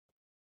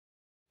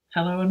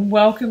Hello and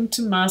welcome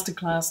to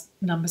Masterclass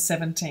number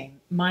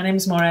 17. My name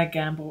is Morag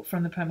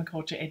from the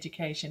Permaculture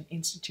Education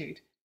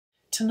Institute.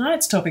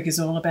 Tonight's topic is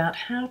all about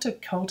how to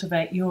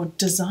cultivate your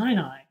design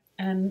eye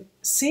and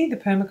see the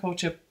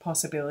permaculture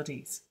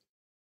possibilities.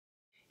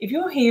 If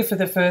you're here for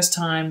the first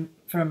time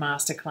for a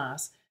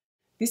masterclass,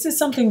 this is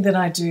something that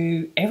I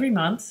do every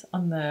month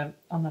on the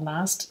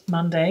last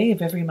Monday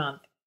of every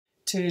month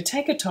to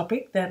take a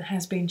topic that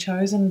has been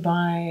chosen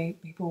by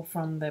people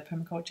from the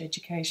Permaculture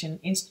Education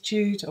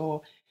Institute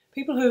or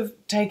people who have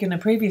taken a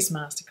previous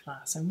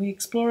masterclass, and we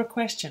explore a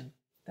question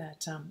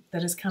that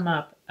has come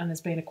up and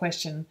has been a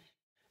question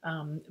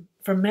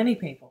from many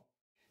people.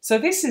 So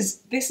this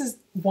is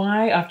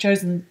why I've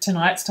chosen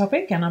tonight's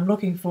topic, and I'm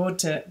looking forward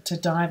to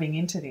diving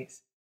into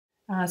this.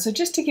 So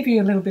just to give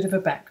you a little bit of a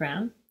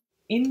background,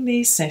 in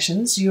these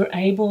sessions you're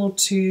able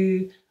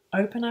to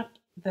open up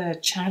the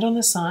chat on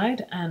the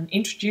side and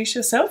introduce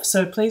yourself,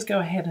 so please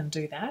go ahead and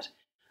do that.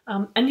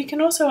 And you can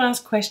also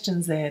ask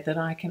questions there that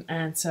I can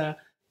answer.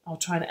 I'll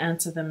try to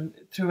answer them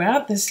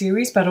throughout the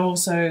series, but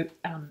also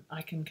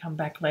I can come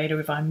back later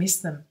if I miss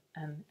them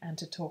and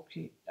to talk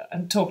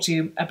to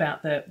you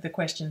about the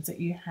questions that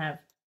you have.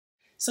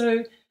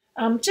 So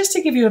just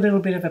to give you a little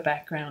bit of a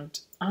background,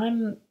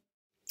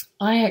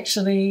 I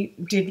actually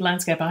did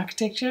landscape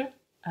architecture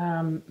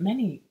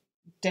many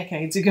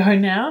decades ago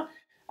now,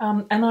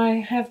 and I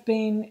have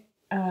been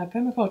a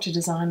permaculture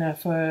designer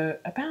for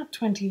about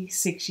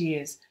 26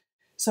 years.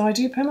 So I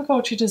do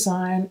permaculture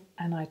design,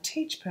 and I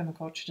teach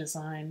permaculture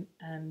design,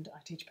 and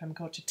I teach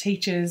permaculture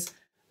teachers,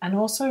 and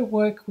also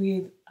work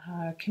with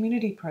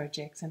community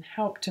projects and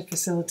help to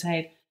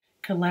facilitate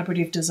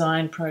collaborative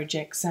design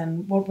projects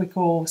and what we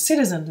call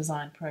citizen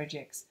design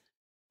projects.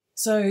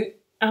 So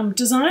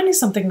design is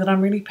something that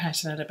I'm really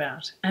passionate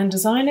about, and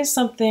design is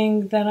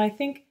something that I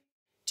think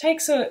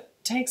takes a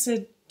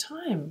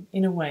time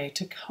in a way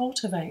to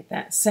cultivate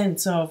that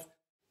sense of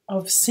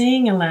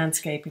seeing a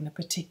landscape in a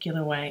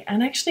particular way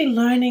and actually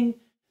learning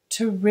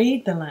to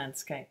read the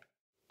landscape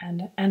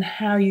and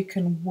how you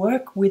can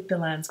work with the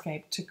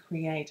landscape to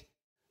create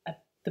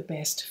the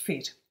best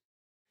fit.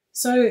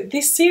 So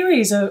this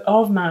series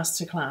of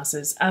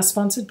masterclasses are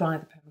sponsored by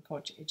the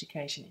Permaculture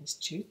Education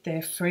Institute.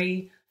 They're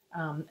free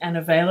and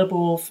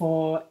available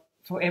for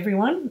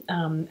everyone.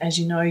 As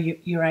you know,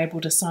 you're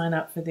able to sign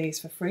up for these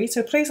for free.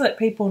 So please let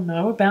people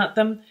know about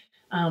them.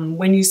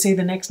 When you see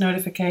the next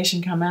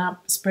notification come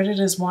out, spread it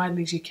as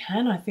widely as you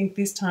can. I think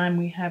this time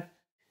we have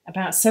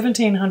about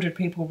 1,700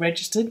 people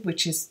registered,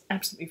 which is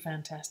absolutely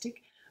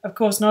fantastic. Of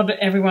course, not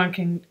everyone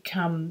can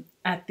come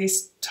at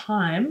this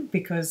time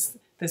because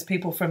there's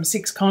people from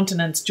 6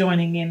 continents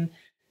joining in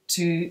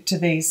to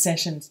these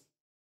sessions.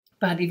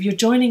 But if you're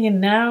joining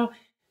in now,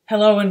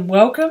 hello and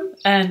welcome.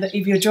 And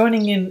if you're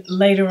joining in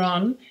later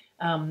on,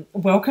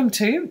 welcome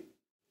too.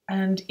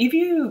 And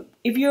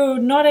if you're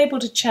not able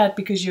to chat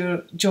because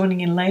you're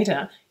joining in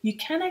later, you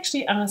can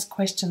actually ask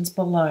questions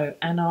below,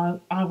 and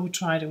I will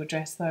try to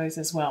address those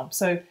as well.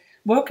 So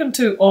welcome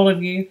to all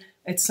of you.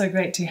 It's so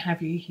great to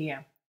have you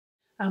here.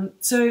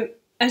 So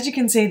as you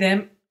can see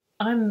there,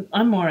 I'm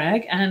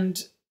Morag,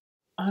 and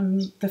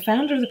I'm the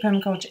founder of the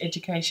Permaculture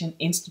Education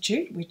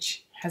Institute,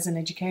 which has an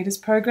educators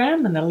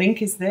program, and the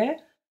link is there.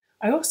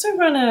 I also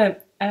run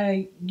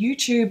a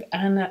YouTube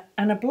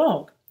and a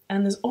blog.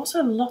 And there's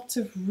also lots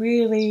of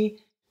really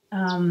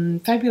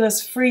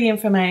fabulous free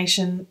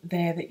information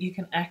there that you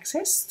can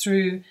access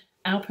through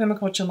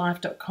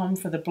ourpermaculturelife.com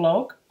for the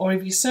blog, or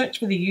if you search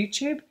for the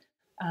YouTube,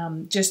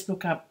 just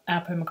look up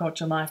Our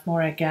Permaculture Life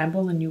Morag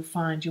and you'll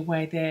find your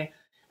way there.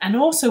 And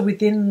also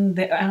within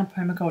the Our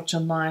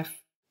Permaculture Life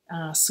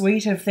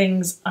suite of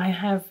things, I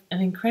have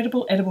an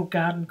incredible edible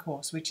garden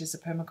course, which is a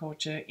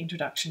permaculture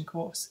introduction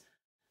course.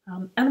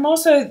 And I'm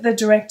also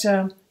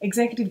the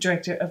executive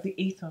director of the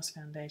Ethos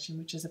Foundation,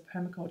 which is a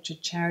permaculture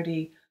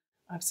charity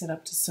I've set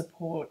up to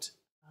support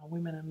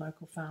women and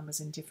local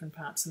farmers in different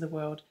parts of the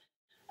world.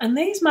 And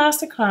these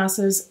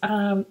masterclasses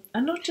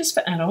are not just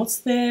for adults,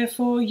 they're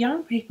for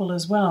young people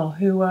as well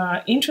who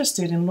are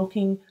interested in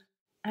looking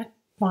at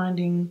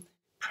finding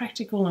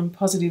practical and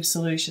positive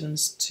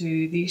solutions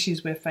to the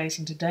issues we're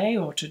facing today,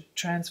 or to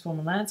transform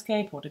a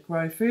landscape, or to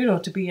grow food, or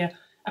to be a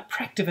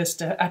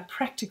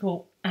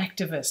practical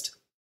activist.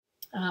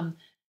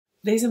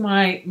 These are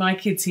my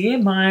kids here,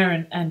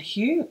 Maya and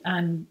Hugh,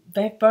 and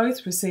they've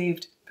both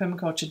received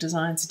permaculture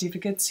design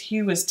certificates.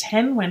 Hugh was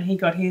 10 when he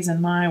got his,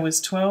 and Maya was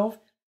 12,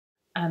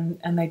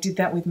 and they did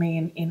that with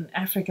me in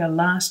Africa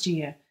last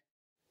year.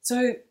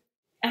 So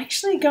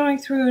actually going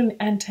through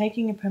and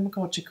taking a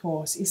permaculture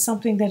course is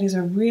something that is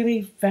a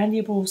really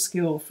valuable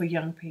skill for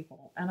young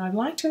people, and I'd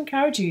like to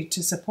encourage you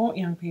to support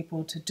young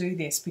people to do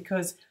this,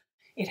 because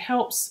it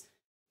helps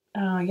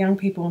young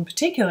people in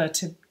particular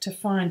to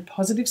find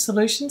positive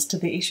solutions to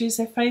the issues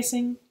they're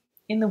facing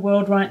in the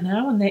world right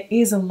now. And there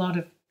is a lot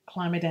of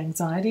climate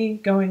anxiety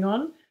going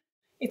on.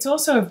 It's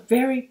also a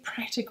very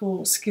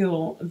practical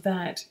skill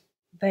that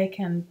they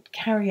can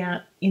carry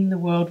out in the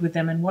world with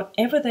them, and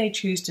whatever they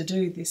choose to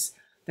do,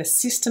 the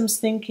systems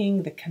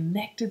thinking, the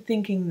connected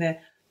thinking, the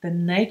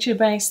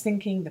nature-based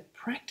thinking, the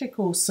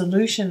practical,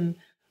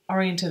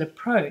 solution-oriented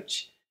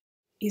approach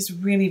is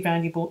really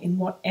valuable in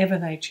whatever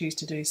they choose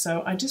to do.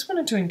 So I just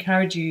wanted to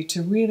encourage you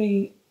to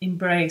really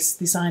embrace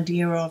this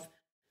idea of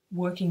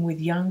working with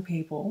young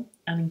people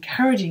and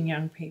encouraging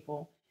young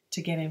people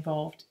to get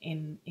involved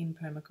in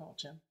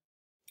permaculture.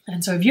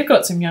 And so if you've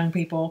got some young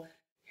people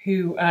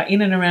who are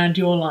in and around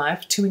your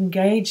life, to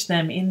engage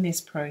them in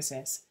this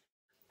process.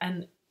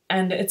 And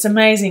it's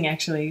amazing,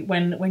 actually,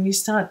 when you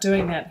start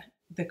doing that,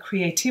 the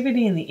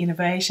creativity and the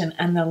innovation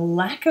and the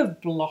lack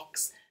of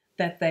blocks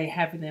that they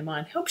have in their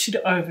mind helps you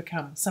to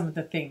overcome some of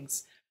the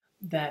things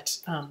that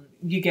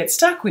you get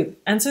stuck with.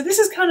 And so this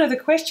is kind of the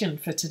question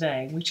for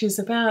today, which is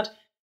about,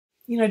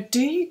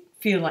 do you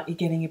feel like you're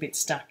getting a bit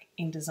stuck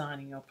in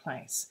designing your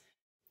place?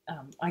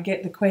 I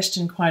get the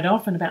question quite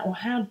often about,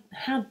 well,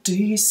 how do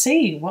you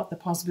see what the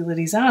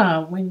possibilities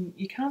are when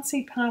you can't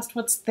see past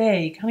what's there?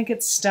 You kind of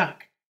get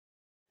stuck.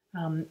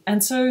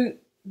 And so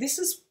this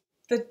is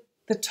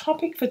the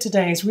topic for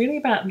today is really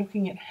about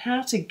looking at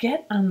how to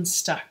get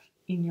unstuck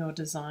in your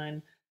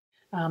design.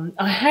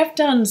 I have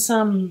done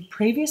some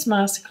previous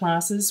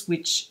masterclasses,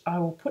 which I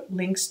will put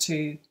links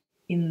to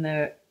in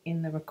the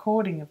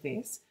recording of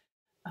this,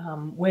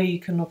 where you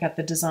can look at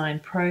the design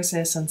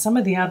process and some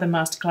of the other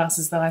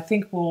masterclasses that I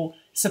think will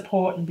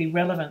support and be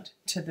relevant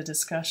to the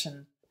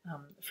discussion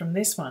from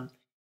this one.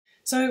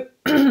 So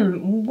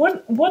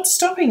what's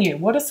stopping you?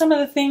 What are some of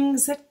the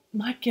things that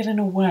might get in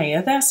the way?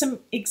 Are there some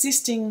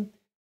existing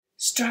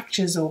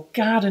structures or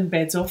garden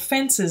beds or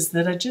fences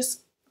that are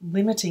just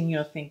limiting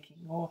your thinking?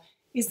 Or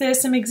is there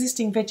some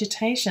existing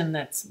vegetation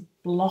that's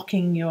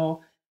blocking your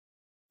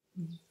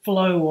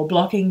flow or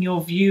blocking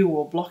your view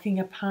or blocking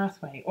a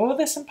pathway? Or are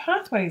there some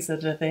pathways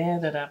that are there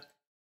that are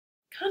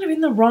kind of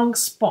in the wrong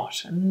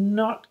spot and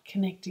not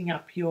connecting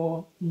up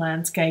your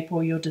landscape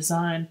or your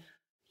design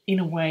in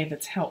a way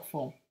that's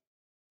helpful?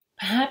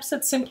 Perhaps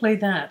it's simply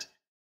that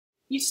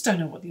you just don't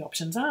know what the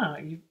options are.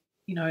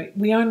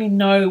 We only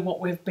know what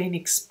we've been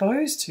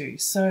exposed to.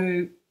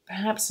 So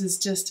perhaps it's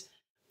just,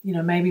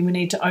 maybe we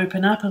need to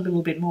open up a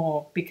little bit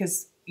more,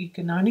 because you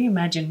can only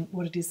imagine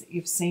what it is that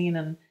you've seen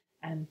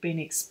and been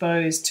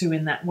exposed to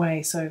in that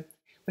way. So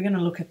we're going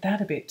to look at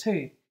that a bit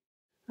too.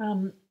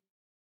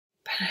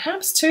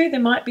 Perhaps too,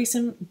 there might be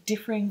some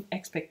differing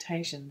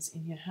expectations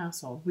in your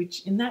household,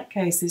 which in that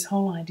case, this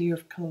whole idea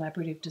of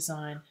collaborative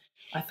design,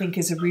 I think,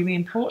 is a really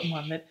important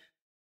one, that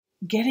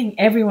getting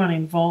everyone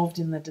involved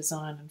in the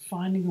design and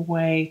finding a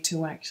way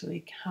to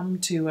actually come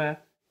to a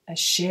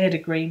shared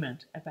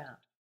agreement about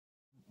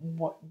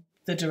what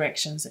the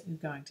directions that you're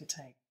going to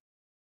take.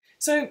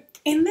 So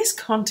in this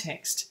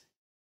context,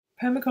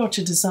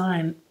 permaculture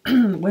design,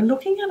 we're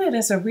looking at it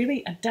as a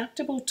really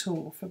adaptable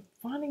tool for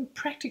finding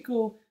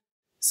practical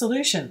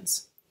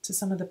solutions to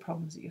some of the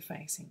problems that you're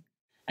facing,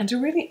 and to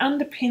really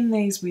underpin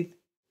these with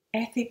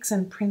ethics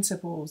and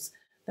principles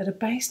that are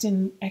based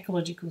in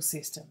ecological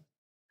system,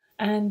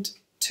 and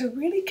to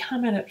really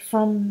come at it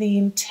from the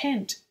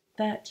intent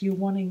that you're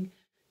wanting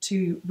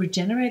to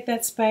regenerate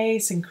that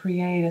space and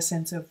create a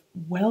sense of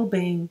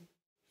well-being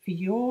for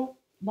your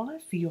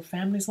life, for your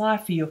family's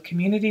life, for your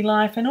community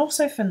life, and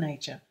also for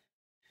nature.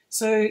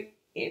 So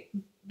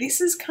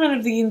this is kind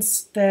of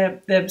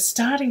the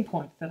starting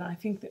point that I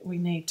think that we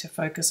need to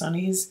focus on,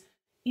 is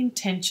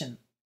intention.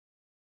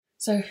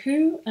 So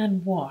who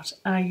and what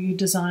are you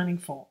designing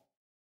for?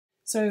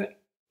 So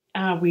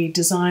are you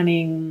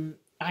designing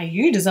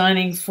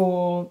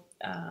for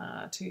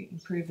to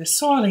improve the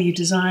soil? Are you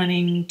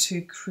designing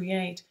to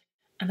create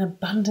an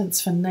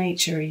abundance for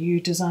nature? Are you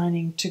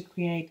designing to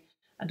create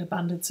an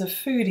abundance of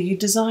food? Are you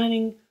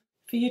designing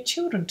for your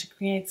children to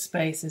create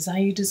spaces? Are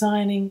you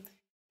designing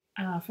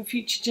for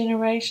future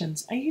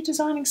generations? Are you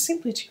designing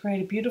simply to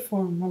create a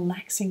beautiful and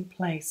relaxing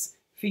place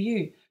for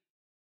you?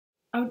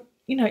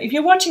 If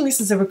you're watching this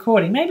as a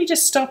recording, maybe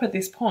just stop at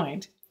this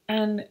point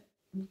and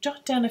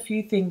jot down a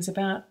few things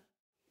about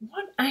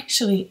what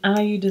actually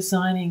are you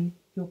designing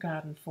your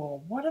garden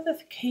for? What are the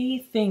key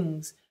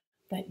things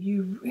that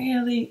you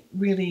really,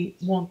 really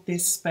want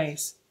this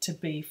space to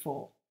be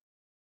for?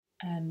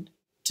 And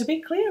to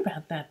be clear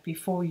about that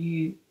before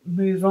you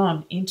move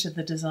on into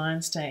the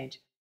design stage.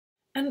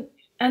 And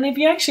if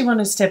you actually want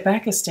to step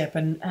back a step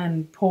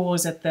and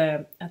pause at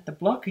the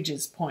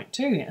blockages point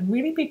too, and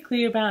really be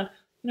clear about,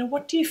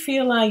 what do you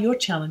feel are your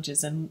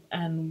challenges, and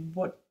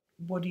what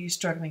are you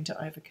struggling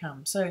to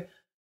overcome? So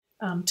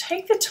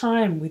take the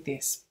time with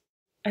this.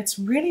 It's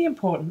really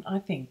important, I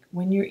think,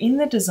 when you're in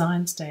the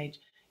design stage,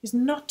 is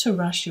not to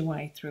rush your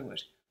way through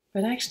it,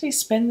 but actually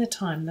spend the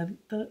time.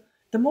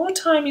 The more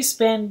time you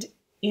spend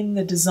in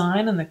the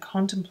design and the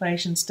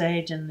contemplation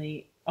stage and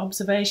the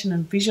observation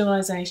and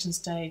visualization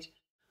stage,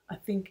 I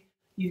think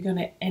you're going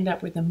to end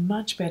up with a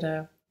much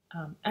better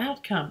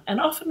outcome. And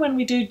often when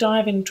we do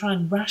dive in and try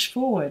and rush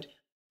forward,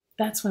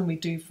 that's when we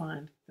do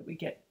find that we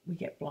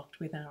get blocked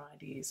with our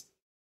ideas.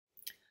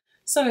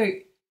 So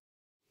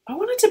I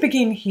wanted to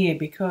begin here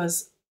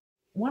because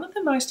one of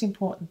the most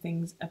important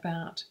things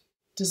about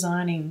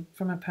designing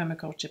from a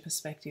permaculture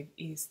perspective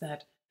is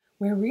that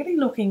we're really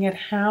looking at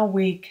how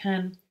we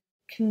can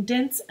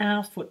condense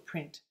our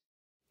footprint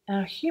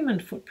our human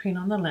footprint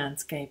on the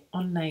landscape,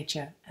 on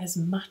nature, as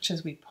much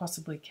as we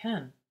possibly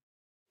can.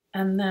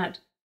 And that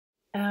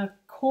our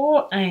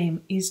core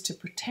aim is to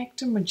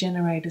protect and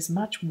regenerate as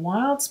much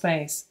wild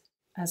space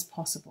as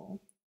possible,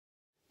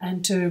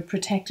 and to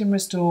protect and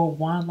restore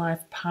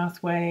wildlife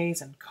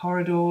pathways and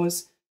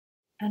corridors,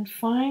 and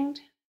find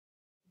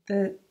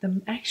the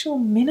actual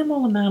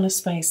minimal amount of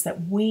space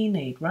that we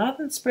need, rather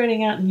than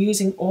spreading out and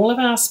using all of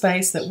our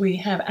space that we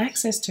have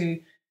access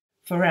to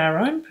for our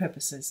own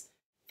purposes.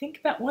 Think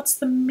about what's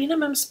the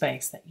minimum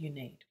space that you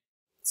need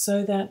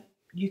so that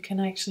you can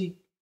actually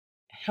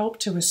help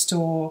to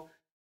restore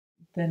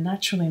the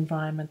natural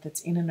environment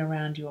that's in and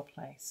around your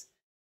place.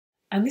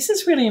 And this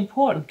is really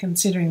important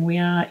considering we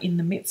are in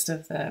the midst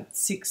of the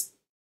sixth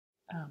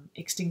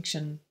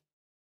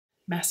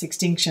mass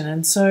extinction.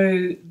 And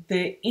so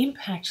the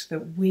impact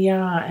that we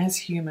are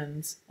as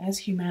humans, as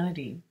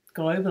humanity,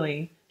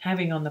 globally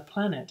having on the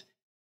planet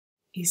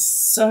is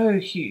so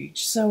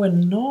huge, so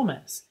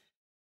enormous.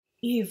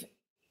 If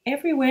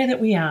everywhere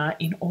that we are,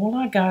 in all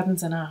our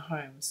gardens and our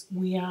homes,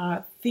 we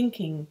are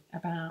thinking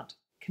about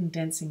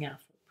condensing our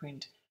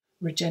footprint,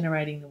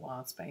 regenerating the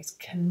wild space,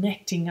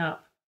 connecting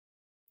up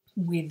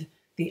with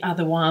the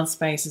other wild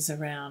spaces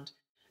around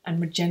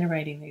and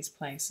regenerating these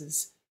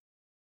places.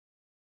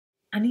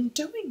 And in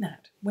doing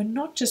that, we're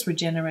not just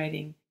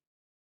regenerating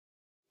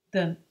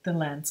the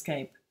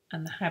landscape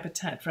and the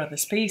habitat for other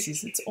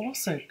species, it's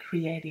also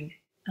creating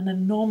an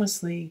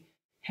enormously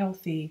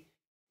healthy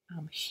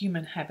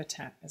human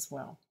habitat as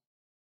well.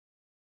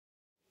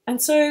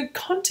 And so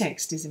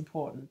context is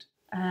important.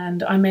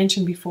 And I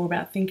mentioned before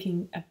about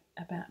thinking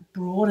about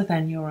broader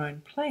than your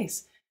own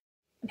place.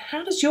 And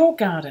how does your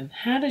garden,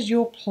 how does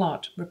your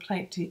plot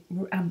relate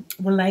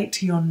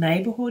to your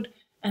neighbourhood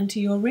and to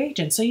your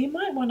region? So you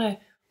might want to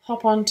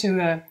hop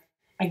onto a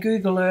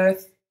Google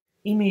Earth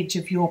image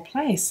of your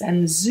place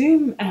and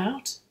zoom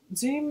out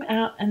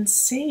and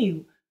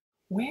see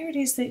where it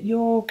is that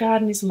your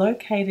garden is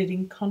located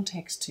in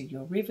context to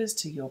your rivers,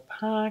 to your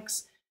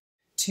parks,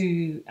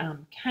 to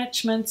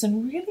catchments,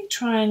 and really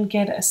try and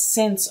get a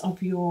sense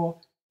of your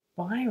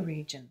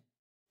bioregion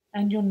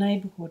and your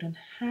neighbourhood and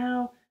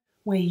how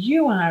where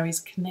you are is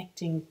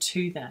connecting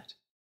to that.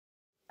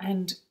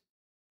 And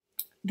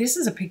this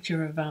is a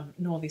picture of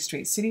Northey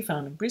Street City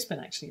Farm in Brisbane,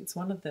 actually. It's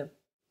one of the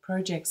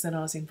projects that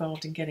I was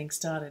involved in getting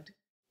started,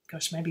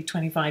 maybe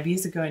 25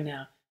 years ago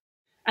now.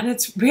 And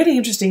it's really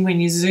interesting when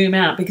you zoom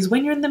out, because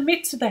when you're in the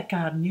midst of that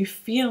garden, you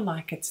feel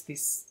like it's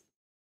this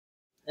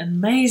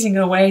amazing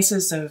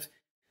oasis of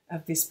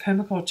this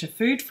permaculture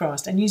food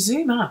forest. And you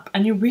zoom up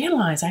and you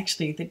realise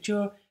actually that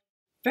you're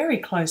very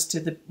close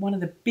to one of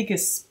the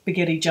biggest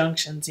spaghetti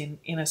junctions in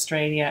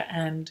Australia,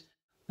 and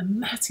a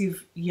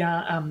massive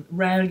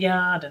rail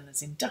yard, and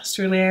there's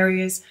industrial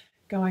areas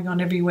going on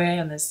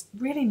everywhere, and there's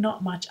really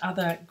not much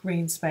other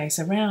green space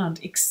around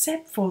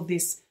except for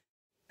the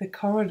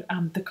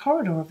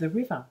corridor of the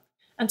river.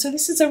 And so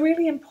this is a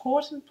really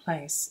important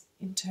place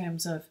in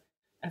terms of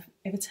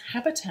its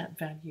habitat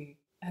value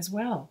as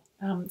well.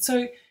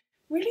 So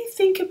really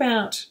think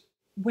about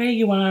where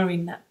you are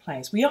in that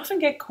place. We often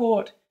get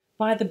caught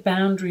by the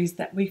boundaries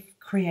that we've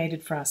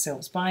created for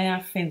ourselves, by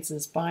our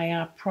fences, by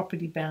our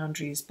property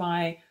boundaries,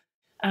 by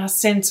our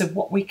sense of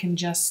what we can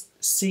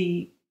just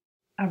see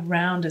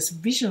around us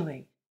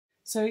visually.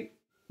 So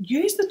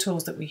use the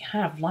tools that we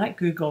have, like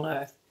Google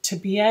Earth, to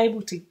be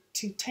able to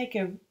take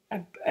a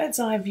bird's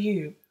eye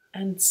view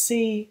and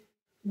see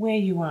where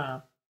you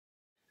are.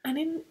 And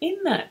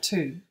in that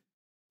too,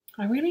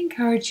 I really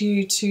encourage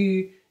you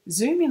to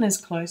zoom in as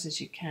close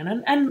as you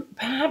can. And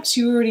perhaps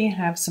you already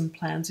have some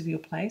plans of your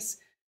place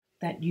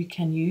that you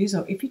can use,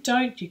 or if you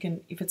don't, you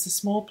can, if it's a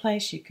small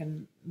place, you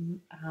can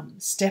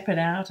step it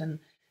out and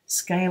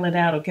scale it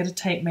out, or get a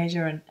tape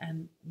measure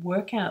and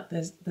work out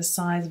the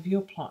size of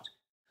your plot.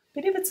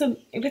 But if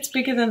it's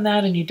bigger than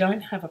that and you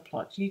don't have a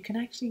plot, you can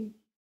actually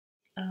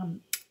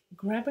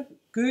grab a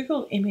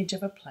Google image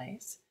of a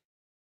place.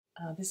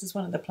 This is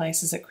one of the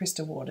places at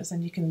Crystal Waters,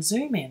 and you can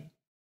zoom in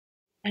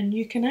and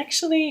you can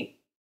actually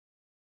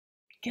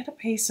get a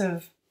piece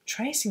of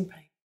tracing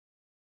paper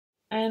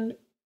and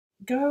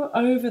go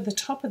over the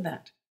top of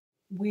that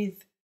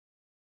with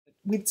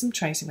some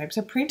tracing paper.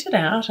 So print it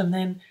out and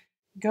then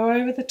go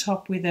over the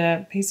top with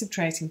a piece of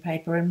tracing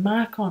paper and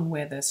mark on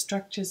where the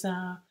structures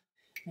are,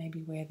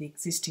 maybe where the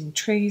existing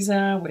trees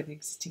are, where the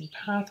existing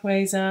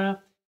pathways are,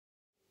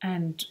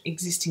 and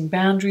existing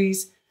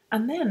boundaries.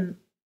 And then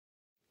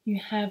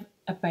you have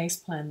a base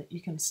plan that you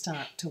can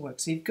start to work.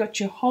 So you've got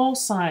your whole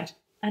site,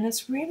 and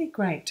it's really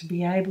great to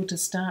be able to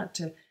start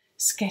to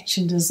sketch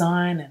and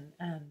design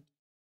and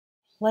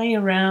play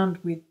around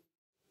with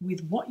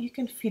what you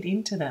can fit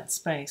into that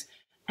space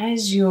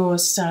as you're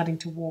starting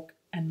to walk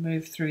and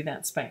move through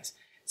that space.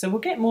 So we'll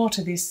get more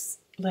to this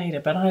later,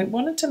 but I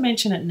wanted to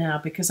mention it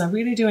now because I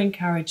really do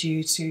encourage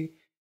you to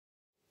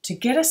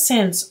get a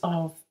sense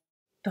of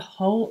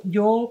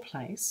your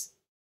place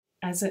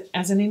as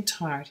an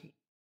entirety,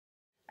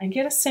 and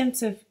get a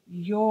sense of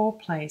your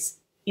place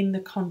in the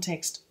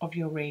context of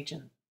your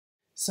region.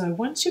 So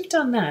once you've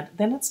done that,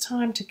 then it's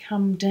time to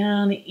come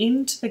down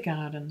into the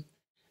garden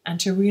and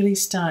to really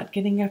start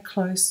getting a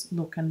close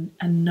look and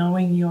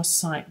knowing your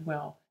site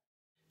well.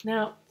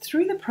 Now,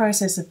 through the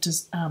process of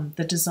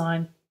the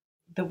design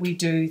that we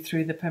do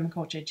through the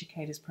Permaculture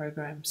Educators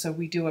Program, so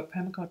we do a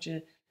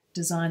Permaculture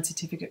Design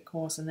Certificate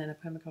course and then a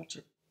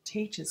Permaculture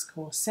Teachers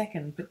course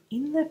second, but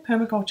in the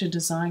Permaculture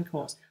Design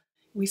course,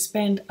 we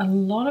spend a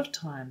lot of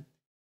time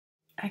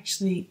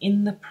actually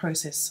in the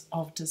process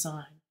of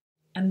design.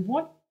 And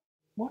what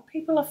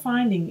people are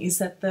finding is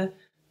that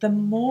the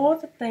more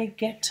that they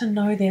get to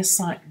know their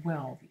site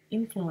well, the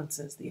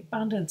influences, the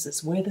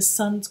abundances, where the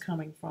sun's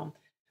coming from,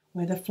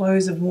 where the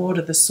flows of water,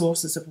 the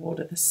sources of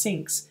water, the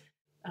sinks,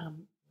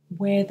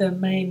 where the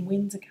main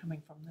winds are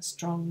coming from, the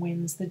strong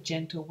winds, the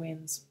gentle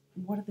winds,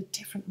 what are the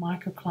different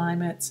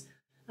microclimates,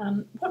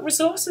 what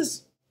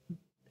resources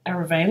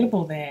are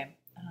available there,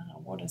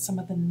 what are some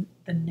of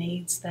the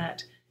needs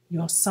that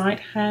your site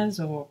has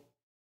or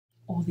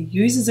the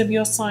users of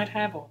your site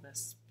have, or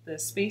the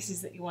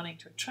species that you're wanting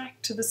to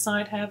attract to the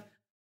site have.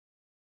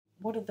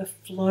 What are the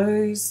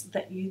flows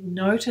that you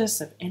notice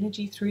of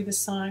energy through the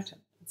site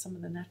and some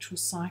of the natural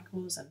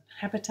cycles and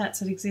habitats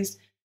that exist?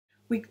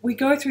 We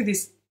go through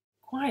this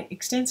quite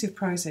extensive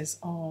process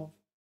of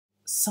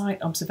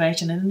site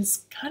observation, and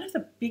it's kind of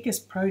the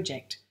biggest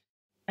project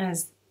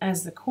as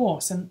the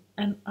course. And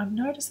I've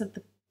noticed that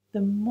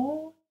the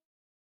more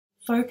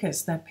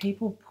focus that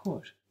people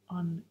put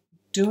on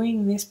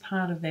doing this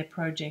part of their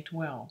project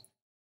well,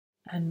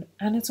 and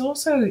it's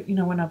also,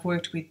 when I've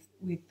worked with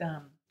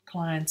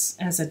clients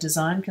as a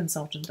design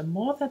consultant, the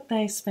more that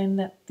they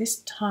spend this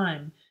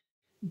time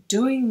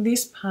doing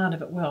this part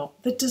of it well,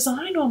 the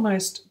design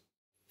almost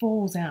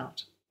falls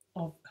out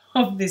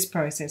of this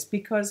process,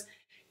 because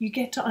you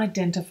get to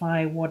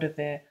identify what are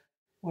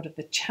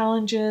the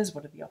challenges,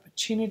 what are the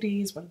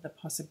opportunities, what are the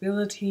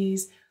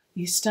possibilities.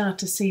 You start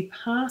to see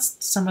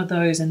past some of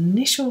those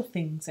initial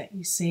things that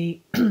you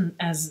see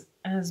as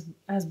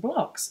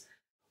blocks,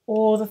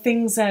 or the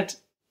things that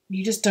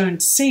you just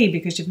don't see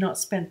because you've not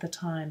spent the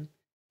time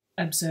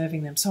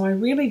observing them. So I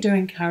really do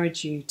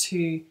encourage you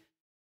to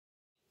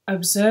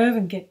observe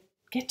and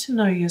get to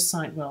know your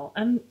site well,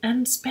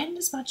 and spend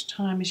as much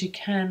time as you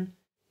can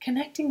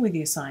connecting with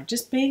your site,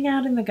 just being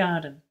out in the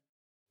garden.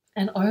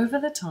 And over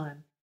the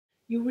time,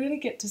 you really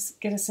get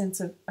a sense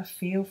of a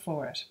feel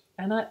for it.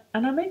 And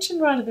I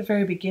mentioned right at the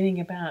very beginning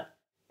about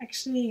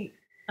actually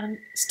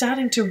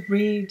starting to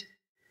read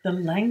the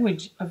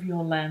language of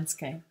your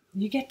landscape.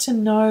 You get to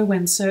know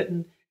when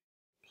certain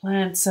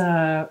plants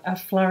are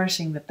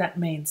flourishing, that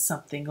means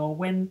something, or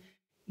when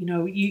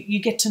you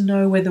get to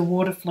know where the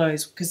water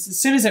flows, because as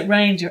soon as it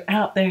rains, you're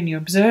out there and you're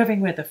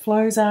observing where the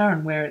flows are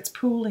and where it's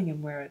pooling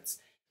and where it's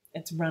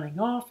running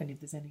off, and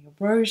if there's any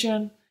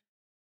erosion.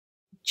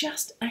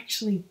 Just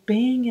actually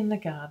being in the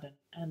garden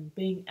and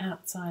being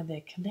outside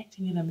there,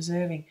 connecting and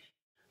observing.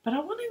 But I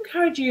want to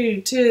encourage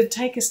you to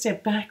take a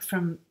step back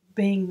from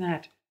being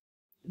that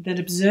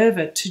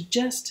observer to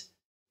just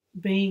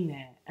being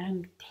there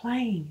and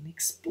playing and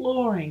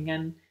exploring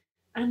and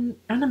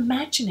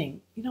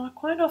imagining. I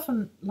quite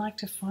often like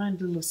to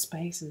find little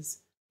spaces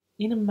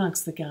in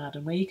amongst the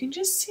garden where you can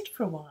just sit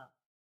for a while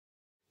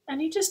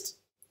and you just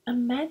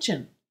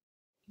imagine,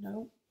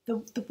 the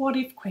what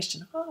if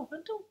question. Oh, I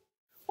wonder,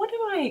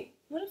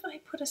 what if I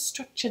put a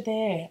structure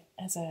there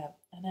as an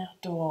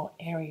outdoor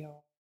area?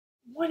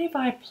 What if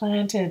I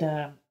planted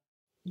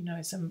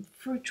some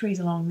fruit trees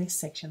along this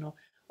section, or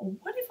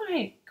what if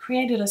I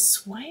created a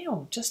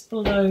swale just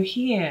below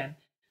here?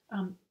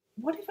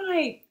 What if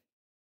I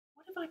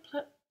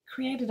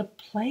created a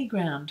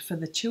playground for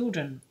the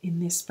children in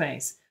this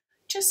space?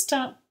 Just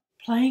start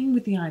playing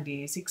with the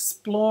ideas,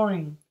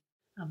 exploring,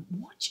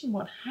 watching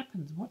what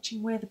happens,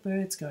 watching where the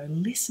birds go,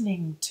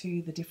 listening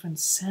to the different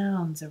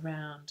sounds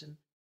around,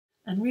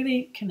 and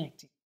really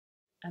connecting.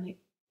 And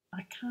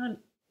I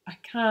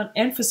can't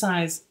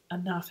emphasize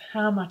enough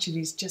how much it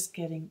is just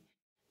getting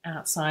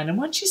outside. And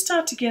once you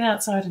start to get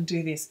outside and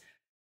do this,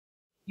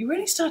 you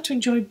really start to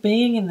enjoy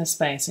being in the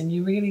space, and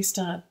you really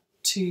start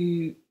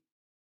to,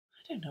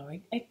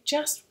 it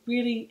just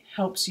really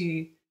helps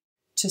you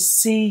to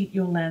see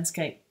your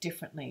landscape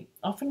differently.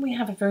 Often we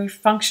have a very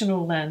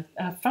functional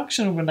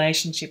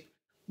relationship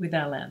with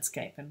our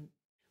landscape, and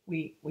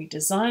we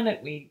design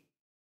it, we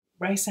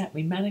race out,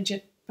 we manage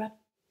it, but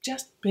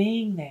just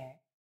being there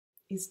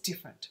is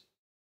different.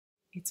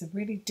 It's a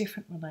really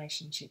different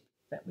relationship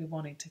that we're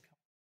wanting to come.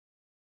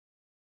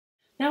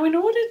 Now, in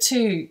order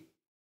to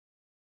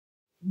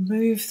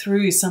move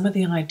through some of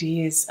the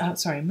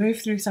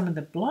move through some of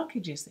the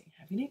blockages that you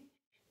have, you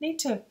need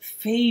to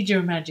feed your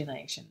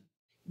imagination.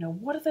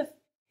 What are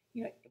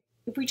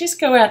if we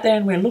just go out there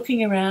and we're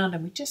looking around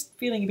and we're just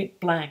feeling a bit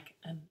blank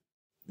and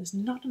there's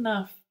not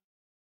enough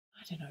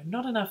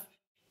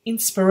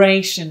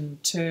inspiration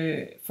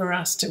for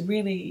us to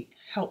really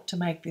help to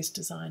make this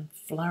design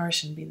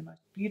flourish and be the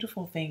most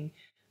beautiful thing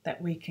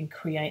that we can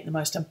create, the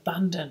most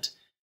abundant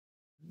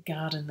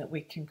garden that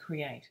we can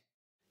create,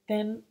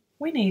 then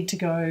we need to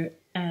go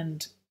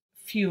and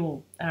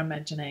fuel our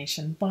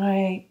imagination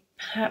by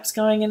perhaps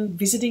going and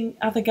visiting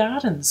other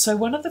gardens. So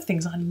one of the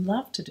things I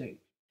love to do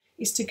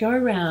is to go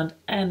around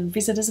and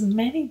visit as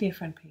many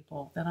different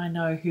people that I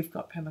know who've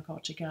got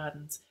permaculture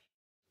gardens.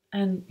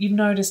 And you've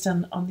noticed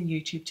on the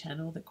YouTube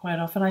channel that quite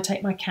often I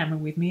take my camera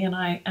with me and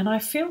I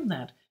film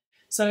that.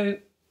 So,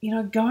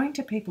 going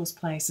to people's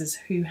places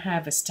who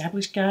have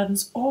established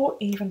gardens, or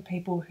even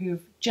people who are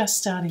just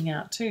starting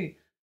out too,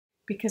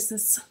 because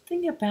there's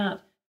something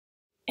about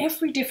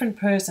every different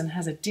person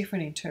has a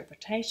different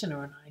interpretation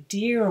or an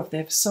idea, or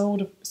they've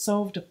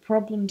solved a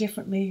problem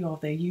differently, or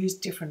they use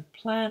different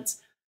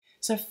plants.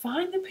 So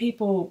find the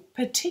people,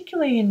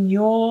 particularly in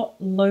your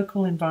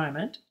local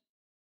environment,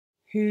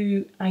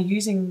 who are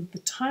using the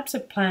types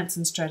of plants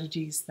and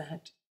strategies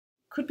that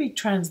could be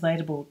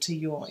translatable to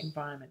your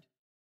environment.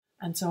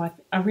 And so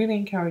I really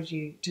encourage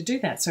you to do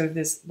that. So if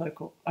there's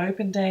local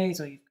open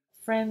days, or you've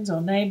got friends or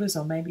neighbours,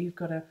 or maybe you've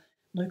got a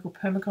local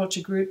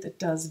permaculture group that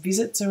does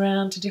visits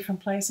around to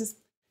different places,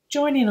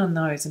 join in on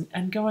those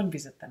and go and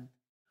visit them.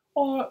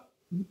 Or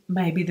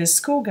maybe there's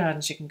school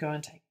gardens you can go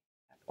and take,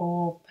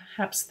 or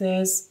perhaps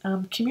there's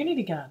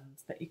community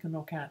gardens that you can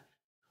look at.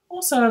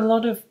 Also, a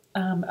lot of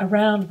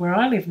around where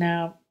I live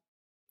now,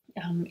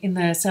 in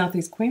the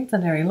southeast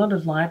Queensland area, a lot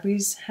of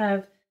libraries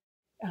have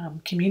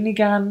community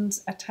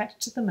gardens attached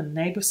to them, and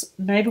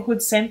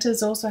neighbourhood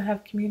centres also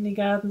have community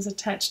gardens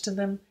attached to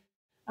them,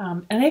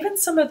 and even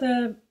some of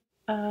the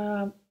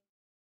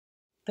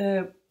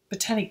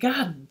botanic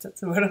gardens,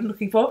 that's the word I'm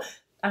looking for,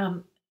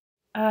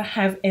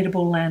 have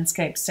edible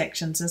landscape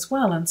sections as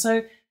well. And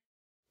so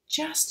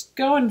just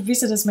go and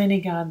visit as many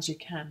gardens you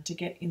can to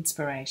get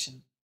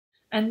inspiration.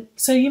 And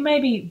so you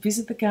maybe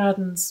visit the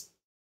gardens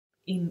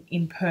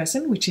in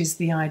person, which is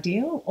the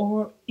ideal,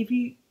 or if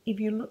you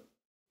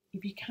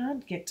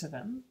can't get to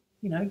them,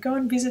 go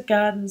and visit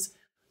gardens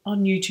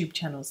on YouTube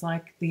channels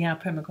like the Our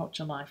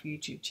Permaculture Life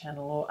YouTube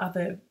channel, or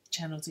other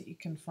channels that you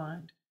can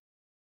find.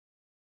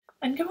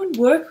 And go and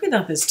work with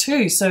others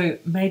too. So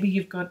maybe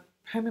you've got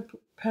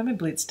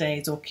permablitz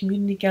days, or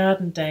community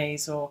garden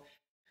days, or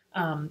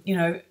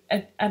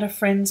at a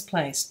friend's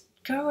place.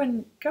 Go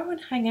and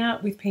hang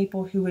out with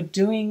people who are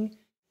doing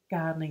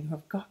gardening, who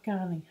have got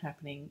gardening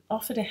happening.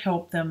 Offer to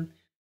help them.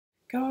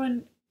 Go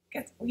and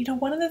get.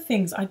 One of the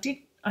things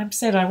I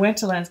said I went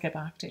to landscape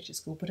architecture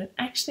school, but it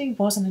actually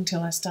wasn't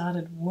until I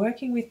started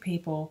working with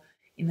people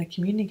in the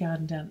community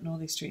garden down at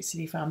Northey Street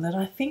City Farm that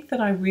I think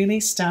that I really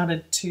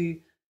started to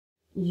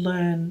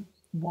learn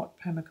what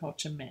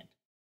permaculture meant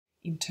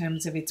in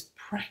terms of its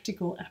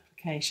practical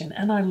application.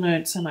 And I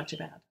learned so much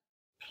about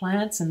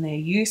plants and their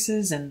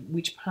uses, and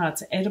which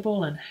parts are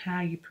edible, and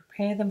how you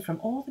prepare them from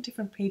all the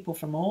different people,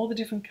 from all the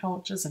different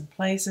cultures and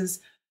places,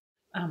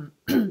 and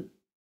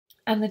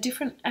the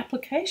different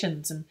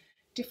applications and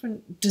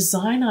different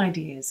design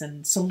ideas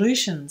and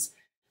solutions.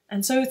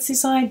 And so it's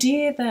this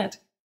idea that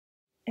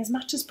as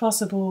much as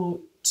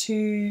possible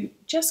to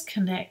just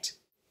connect.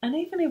 And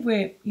even if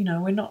we're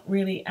not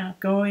really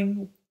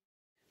outgoing,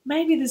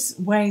 maybe there's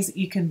ways that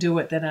you can do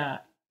it that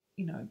are,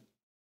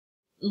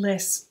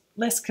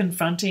 less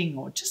confronting,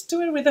 or just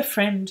do it with a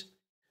friend,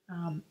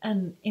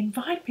 and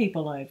invite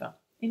people over.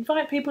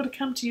 Invite people to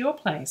come to your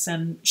place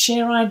and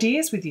share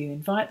ideas with you.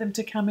 Invite them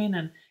to come in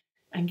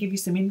and give you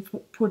some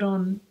input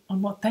on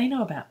what they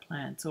know about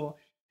plants, or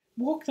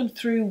walk them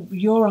through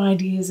your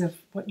ideas of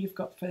what you've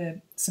got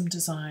for some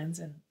designs,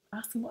 and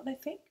ask them what they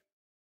think.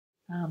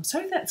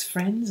 So that's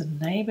friends and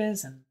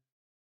neighbours and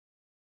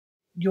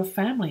your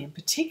family, and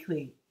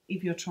particularly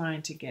if you're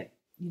trying to get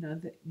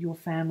your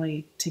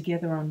family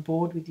together on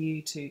board with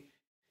you to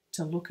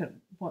look at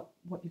what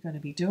you're going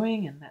to be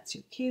doing, and that's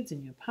your kids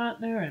and your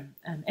partner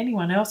and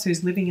anyone else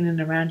who's living in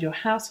and around your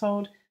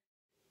household,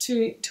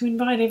 to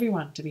invite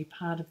everyone to be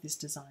part of this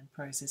design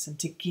process, and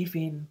to give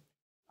in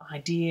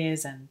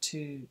ideas, and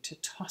to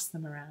toss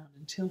them around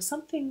until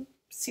something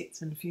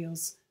sits and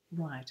feels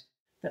right,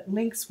 that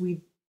links with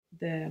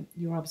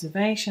your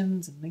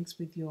observations, and links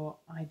with your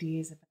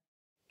ideas about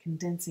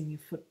condensing your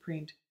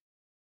footprint,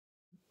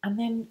 and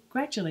then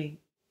gradually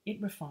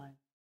it refines.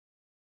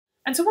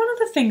 And so one of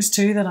the things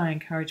too that I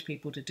encourage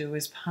people to do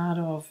as part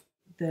of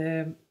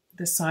the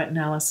site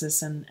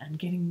analysis and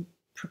getting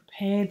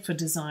prepared for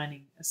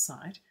designing a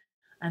site,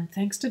 and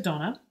thanks to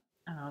Donna,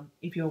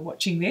 if you're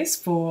watching this,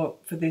 for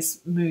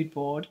this mood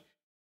board,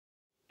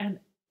 and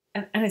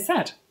it's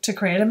that, to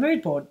create a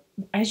mood board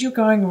as you're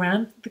going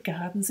around the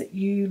gardens that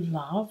you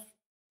love,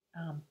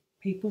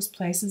 people's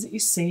places that you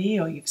see,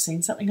 or you've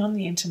seen something on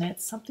the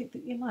internet, something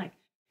that you like.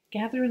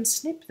 Gather and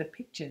snip the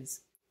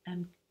pictures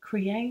and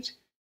create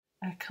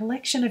a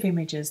collection of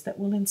images that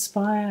will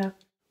inspire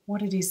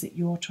what it is that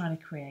you're trying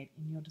to create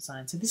in your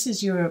design. So this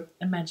is your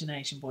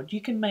imagination board. You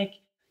can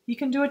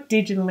do it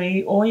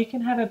digitally, or you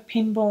can have a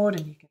pin board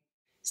and you can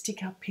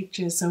stick up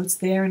pictures so it's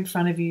there in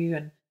front of you,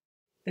 and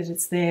that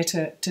it's there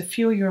to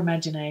fuel your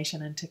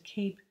imagination, and to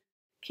keep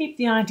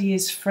the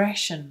ideas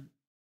fresh, and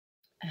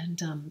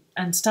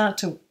start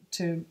to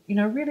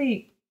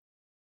really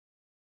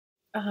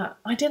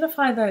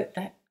identify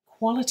that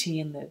quality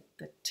and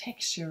the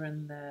texture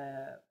and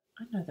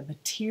the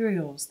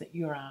materials that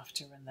you're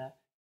after, and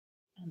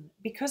And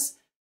because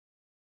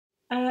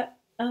a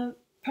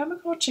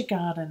permaculture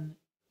garden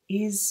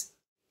is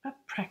a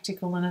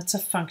practical and it's a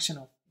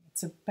functional.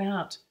 It's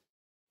about,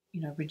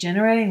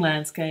 regenerating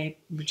landscape,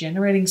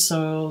 regenerating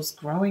soils,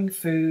 growing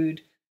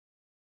food,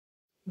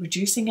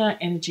 reducing our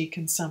energy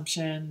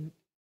consumption,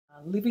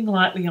 living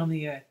lightly on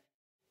the earth.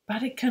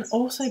 But it can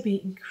also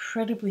be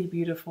incredibly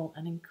beautiful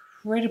and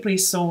incredibly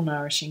soul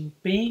nourishing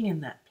being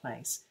in that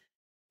place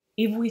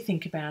if we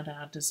think about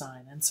our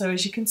design. And so,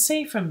 as you can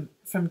see from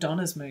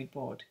Donna's mood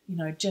board,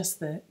 just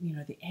the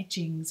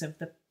edgings of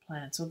the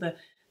plants, or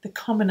the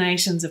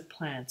combinations of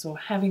plants, or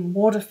having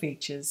water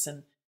features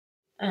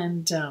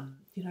and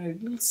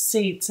little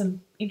seats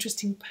and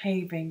interesting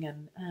paving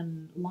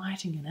and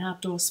lighting and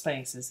outdoor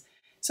spaces.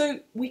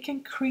 So we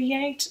can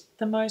create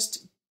the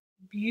most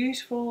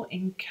beautiful,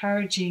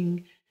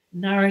 encouraging,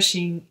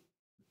 nourishing,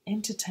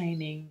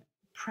 entertaining,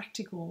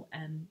 practical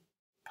and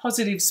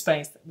positive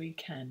space that we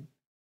can.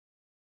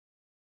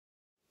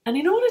 And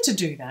in order to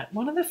do that,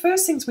 one of the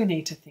first things we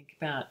need to think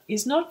about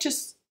is not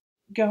just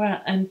go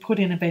out and put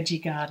in a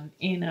veggie garden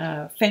in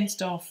a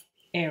fenced off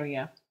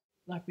area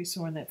like we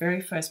saw in that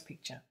very first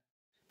picture.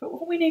 But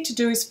what we need to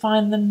do is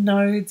find the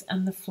nodes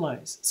and the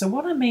flows. So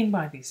what I mean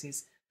by this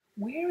is,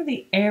 where are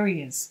the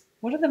areas?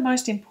 What are the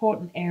most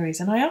important areas?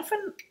 And I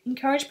often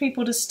encourage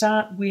people to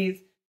start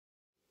with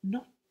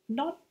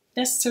not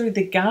necessarily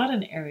the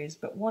garden areas,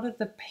 but what are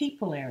the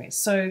people areas?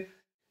 So,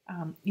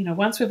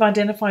 once we've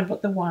identified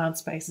what the wild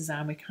spaces are,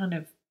 and we kind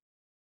of,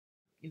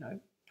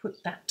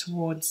 put that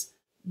towards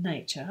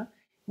nature,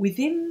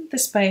 within the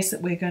space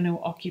that we're going to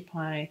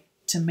occupy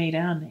to meet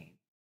our needs,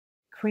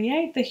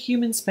 create the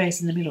human space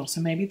in the middle. So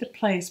maybe the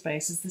play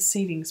spaces, the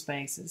seating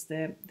spaces,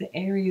 the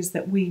areas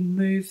that we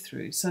move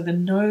through. So the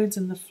nodes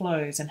and the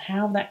flows and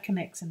how that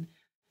connects and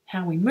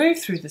how we move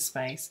through the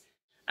space.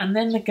 And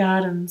then the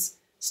gardens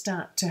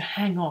start to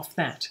hang off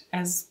that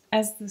as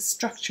the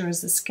structure,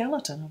 as the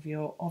skeleton of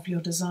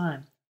your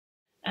design.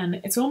 And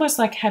it's almost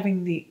like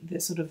having the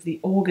sort of the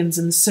organs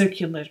and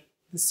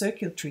the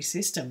circulatory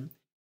system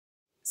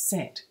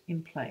set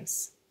in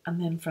place.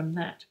 And then from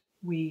that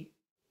we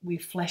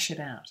flesh it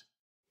out.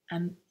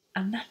 And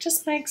that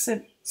just makes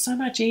it so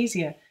much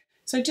easier.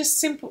 So just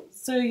simple,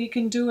 so you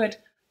can do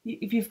it.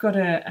 If you've got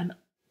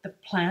the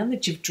plan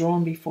that you've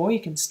drawn before, you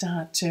can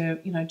start to,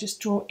 just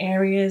draw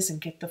areas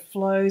and get the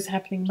flows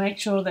happening. Make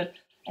sure that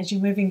as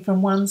you're moving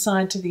from one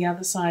side to the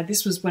other side,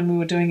 this was when we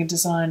were doing a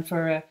design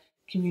for a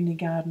community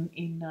garden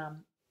in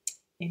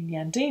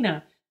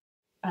Yandina,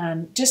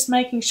 and just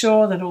making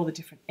sure that all the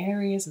different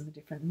areas and the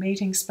different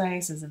meeting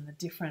spaces and the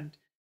different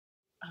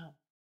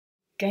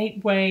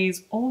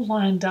gateways all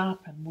lined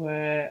up and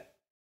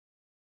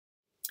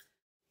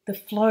the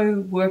flow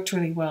worked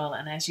really well.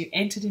 And as you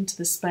entered into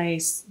the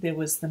space, there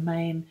was the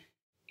main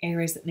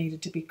areas that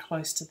needed to be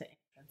close to the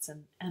entrance,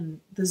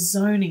 and the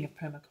zoning of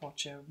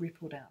permaculture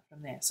rippled out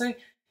from there. So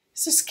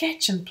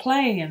sketch and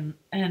play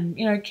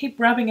and keep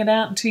rubbing it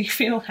out until you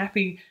feel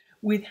happy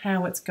with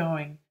how it's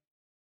going.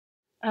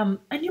 And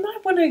you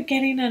might want to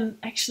get in and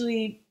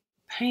actually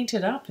paint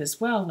it up as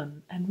well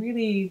and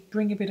really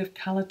bring a bit of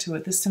colour to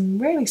it. There's some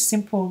really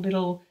simple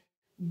little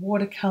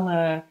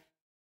watercolour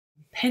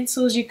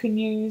pencils you can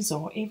use,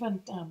 or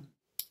even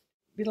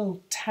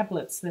little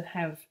tablets that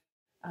have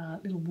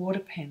little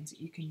water pens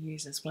that you can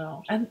use as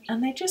well. And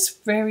they're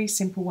just very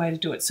simple way to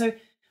do it. So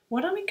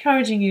what I'm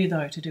encouraging you,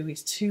 though, to do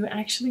is to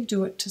actually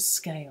do it to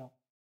scale.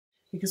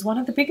 Because one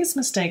of the biggest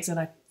mistakes that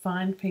I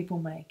find people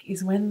make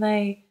is when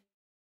they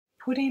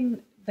put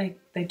in,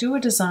 they do a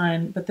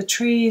design, but the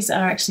trees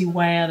are actually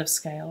way out of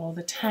scale, or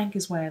the tank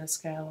is way out of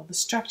scale, or the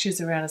structures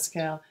are out of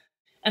scale.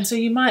 And so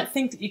you might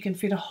think that you can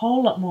fit a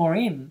whole lot more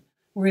in,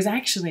 whereas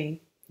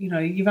actually,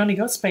 you've only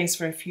got space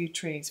for a few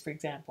trees, for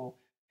example.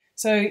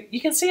 So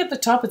you can see at the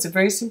top, it's a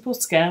very simple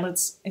scale.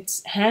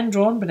 It's hand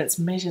drawn, but it's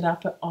measured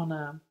up on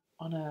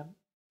a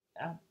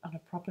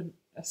proper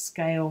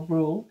scale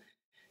rule.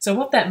 So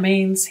what that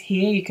means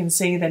here, you can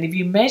see that if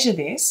you measure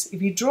this,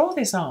 if you draw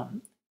this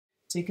on,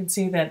 so you can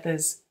see that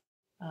there's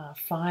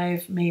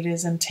 5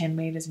 meters and 10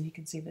 meters, and you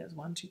can see there's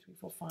 1, 2, 3,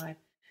 4, 5.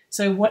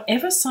 So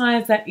whatever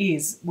size that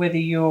is, whether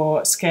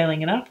you're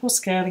scaling it up or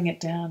scaling it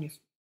down,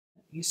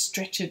 you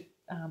stretch it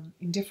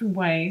in different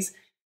ways,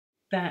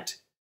 that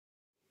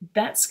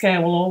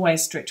scale will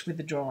always stretch with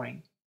the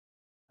drawing.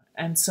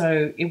 And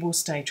so it will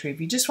stay true.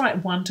 If you just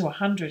write 1 to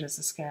 100 as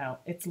a scale,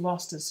 it's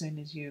lost as soon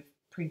as you've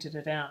printed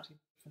it out in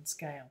a different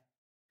scale.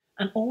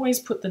 And always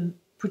put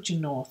your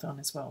north on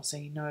as well, so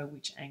you know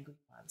which angle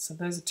you are. So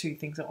those are 2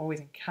 things I always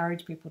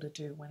encourage people to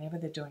do whenever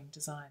they're doing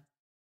design.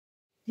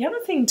 The other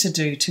thing to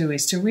do too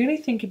is to really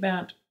think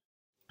about,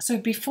 so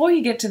before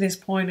you get to this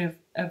point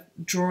of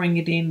drawing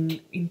it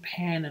in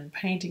pen and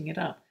painting it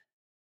up,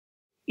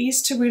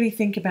 is to really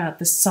think about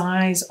the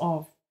size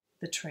of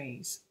the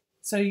trees.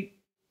 So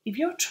if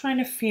you're trying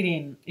to fit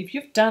in, if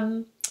you've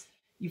done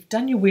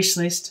your wish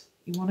list,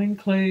 you want to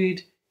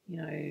include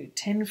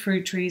 10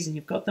 fruit trees, and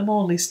you've got them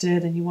all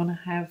listed, and you want to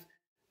have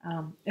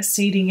a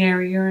seating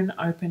area, an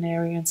open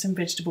area, and some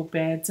vegetable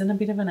beds, and a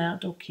bit of an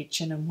outdoor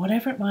kitchen, and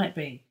whatever it might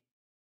be.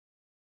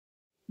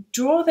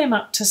 draw them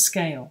up to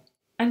scale.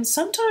 And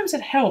sometimes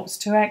it helps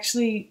to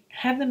actually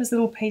have them as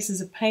little pieces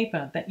of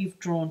paper that you've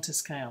drawn to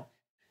scale.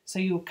 So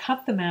you'll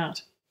cut them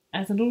out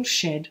as a little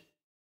shed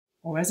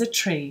or as a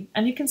tree.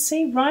 And you can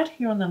see right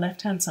here on the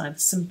left-hand side,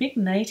 there's some big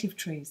native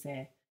trees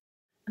there.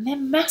 And they're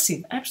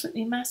massive,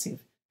 absolutely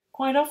massive.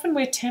 Quite often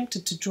we're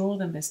tempted to draw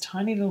them as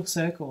tiny little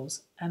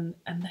circles, and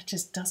that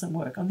just doesn't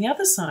work. On the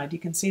other side, you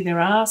can see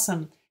there's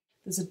a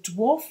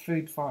dwarf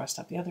food forest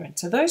up the other end.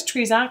 So those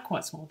trees are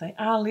quite small. They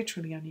are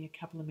literally only a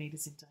couple of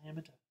meters in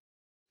diameter.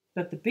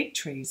 But the big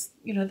trees,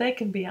 they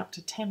can be up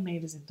to 10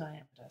 meters in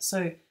diameter.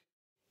 So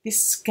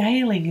this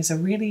scaling is a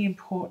really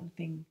important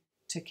thing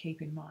to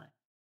keep in mind.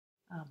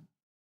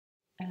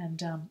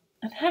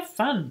 And have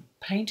fun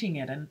painting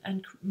it.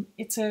 And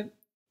it's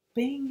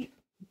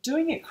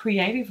doing it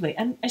creatively.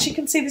 And as you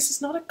can see, this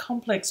is not a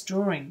complex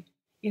drawing.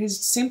 It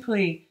is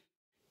simply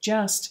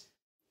just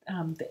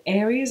the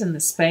areas and the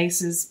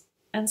spaces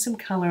and some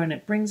colour, and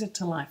it brings it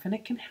to life. And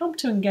it can help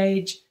to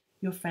engage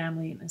your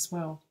family in as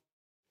well.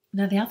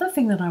 Now, the other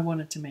thing that I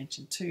wanted to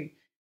mention too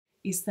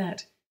is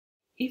that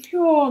if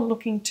you're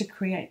looking to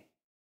create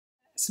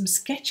some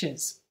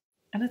sketches,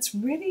 and it's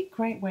really a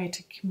great way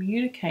to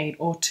communicate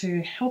or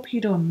to help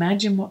you to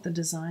imagine what the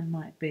design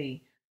might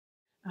be.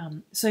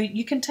 So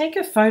you can take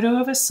a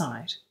photo of a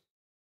site,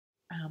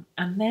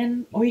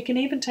 or you can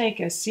even take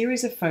a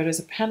series of photos,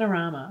 a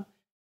panorama,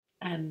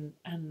 and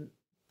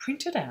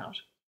print it out,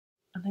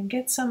 and then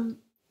get some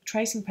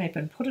tracing paper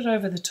and put it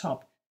over the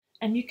top.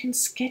 And you can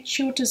sketch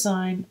your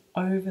design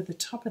over the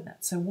top of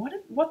that. So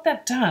what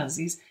that does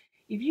is,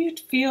 if you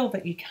feel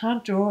that you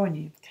can't draw and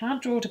you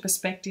can't draw to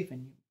perspective,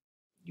 and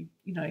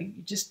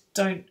you just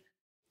don't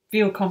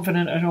feel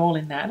confident at all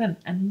in that,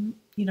 and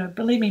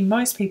believe me,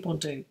 most people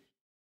do.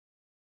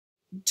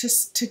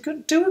 Just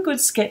to do a good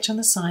sketch on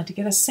the side to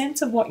get a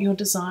sense of what your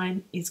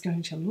design is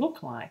going to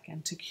look like,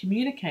 and to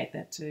communicate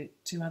that to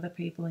other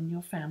people in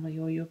your family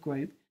or your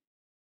group.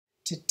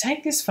 To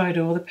take this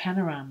photo or the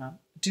panorama,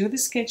 do the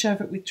sketch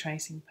over it with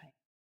tracing paper,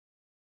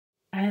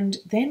 and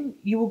then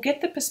you will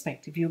get the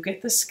perspective, you'll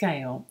get the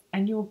scale,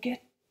 and you'll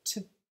get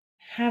to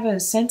have a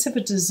sense of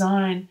a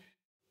design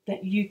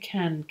that you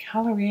can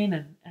colour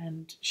in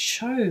and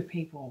show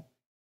people.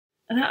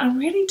 And I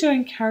really do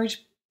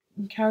encourage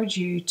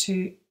you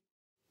to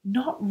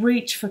not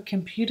reach for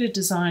computer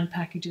design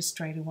packages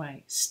straight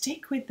away.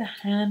 Stick with the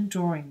hand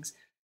drawings,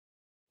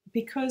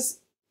 because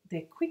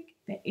they're quick,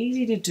 they're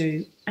easy to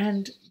do,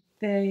 and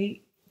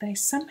they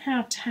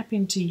somehow tap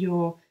into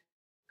your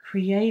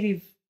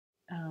creative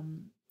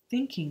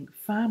thinking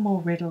far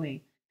more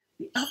readily.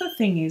 The other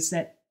thing is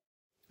that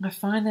I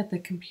find that the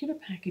computer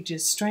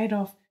packages straight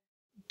off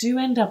do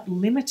end up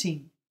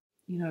limiting,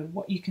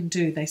 what you can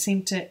do.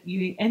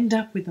 You end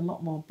up with a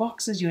lot more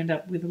boxes, you end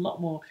up with a lot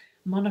more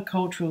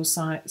monocultural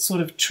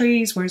sort of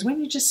trees, whereas when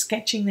you're just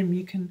sketching them,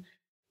 you can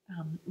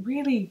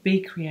really be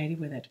creative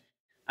with it.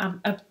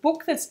 A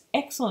book that's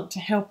excellent to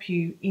help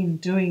you in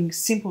doing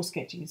simple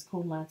sketching is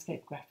called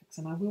Landscape Graphics,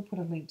 and I will put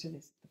a link to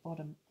this at the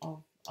bottom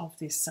of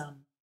this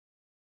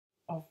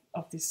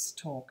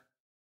talk.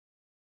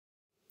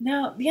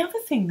 Now, the other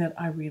thing that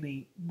I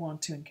really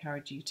want to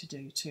encourage you to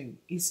do too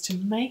is to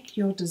make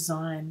your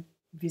design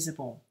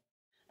visible.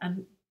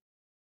 And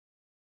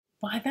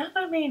by that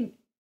I mean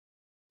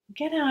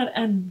get out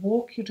and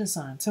walk your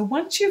design. So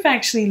once you've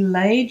actually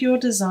laid your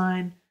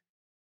design,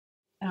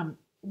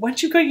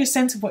 once you've got your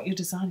sense of what your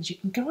design is, you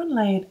can go and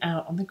lay it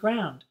out on the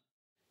ground.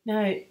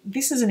 Now,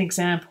 this is an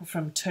example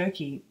from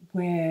Turkey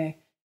where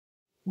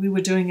we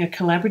were doing a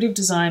collaborative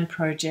design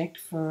project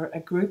for a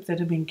group that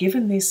had been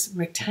given this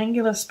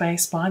rectangular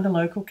space by the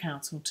local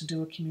council to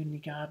do a community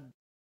garden.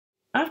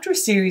 After a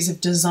series of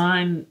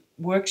design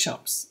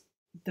workshops,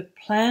 the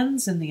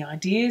plans and the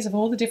ideas of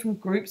all the different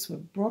groups were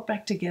brought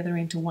back together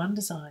into one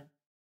design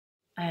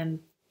and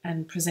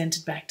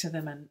presented back to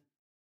them.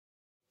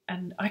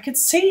 And I could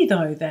see,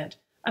 though, that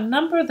a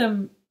number of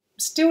them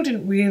still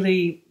didn't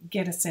really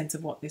get a sense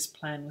of what this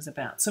plan was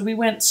about. So we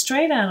went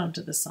straight out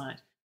onto the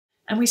site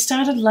and we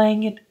started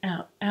laying it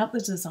out the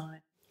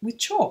design with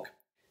chalk.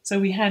 So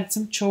we had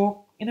some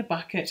chalk in a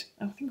bucket.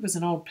 I think it was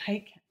an old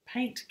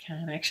paint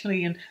can,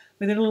 actually, and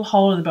with a little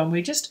hole in the bottom.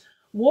 We just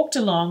walked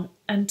along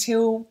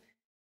until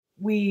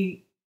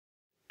they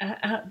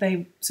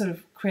sort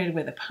of created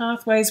where the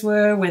pathways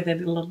were, where the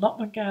little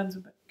allotment gardens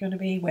were going to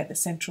be, where the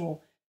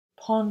central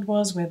pond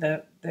was, where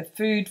the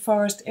food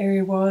forest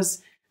area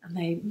was, and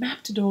they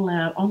mapped it all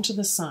out onto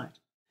the site.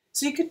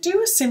 So you could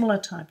do a similar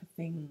type of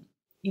thing.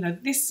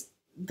 This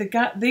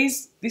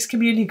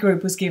community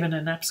group was given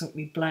an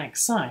absolutely blank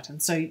site,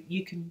 and so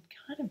you can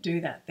kind of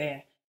do that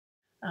there.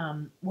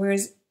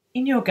 Whereas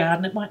in your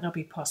garden, it might not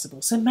be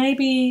possible. So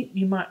maybe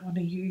you might want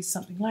to use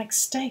something like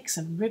stakes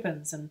and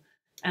ribbons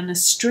and a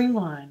string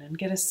line and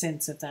get a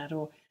sense of that.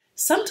 Or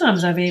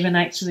sometimes I've even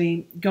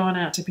actually gone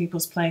out to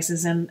people's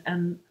places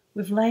and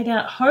we've laid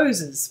out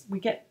hoses. We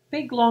get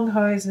big long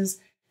hoses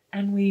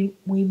and we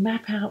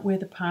map out where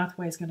the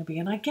pathway is going to be.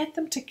 And I get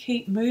them to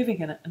keep moving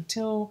in it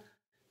until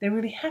they're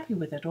really happy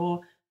with it.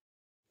 Or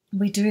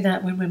we do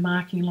that when we're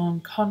marking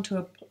along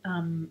contour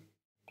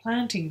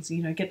plantings,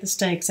 get the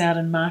stakes out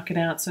and mark it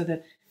out so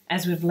that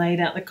as we've laid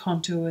out the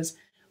contours,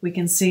 we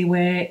can see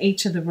where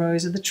each of the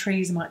rows of the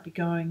trees might be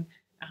going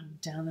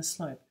down the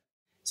slope.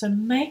 So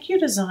make your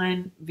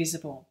design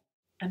visible.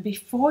 And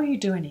before you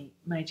do any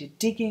major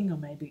digging or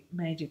maybe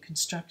major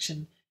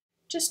construction,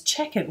 just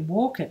check it,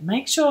 walk it,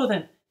 make sure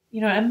that,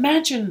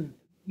 imagine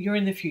you're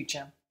in the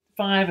future,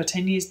 5 or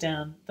 10 years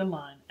down the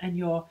line, and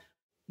you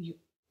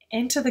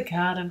enter the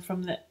garden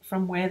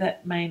from where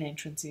that main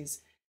entrance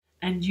is,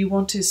 and you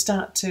want to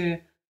start to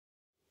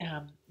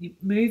you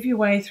move your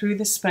way through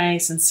the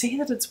space and see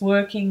that it's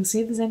working,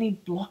 see if there's any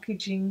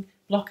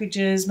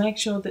blockages, make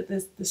sure that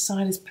the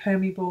site is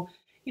permeable.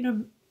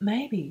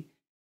 Maybe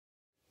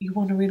you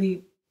want to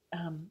really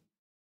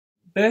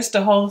burst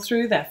a hole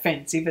through that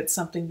fence if it's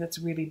something that's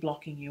really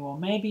blocking you, or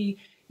maybe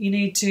you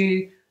need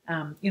to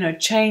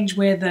change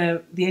where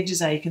the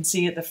edges are. You can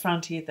see at the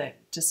front here they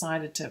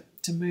decided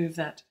to move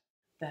that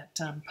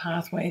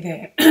pathway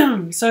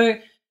there. So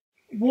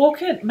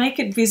walk it, make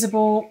it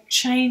visible,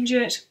 change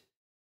it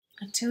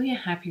until you're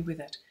happy with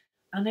it.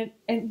 And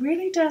it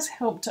really does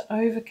help to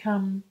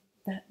overcome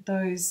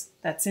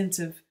that sense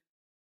of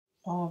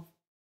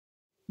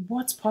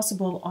what's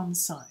possible on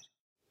site.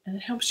 And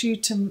it helps you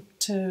to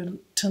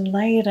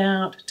lay it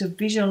out, to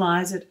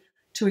visualize it,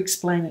 to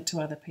explain it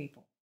to other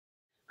people.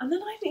 And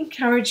then I'd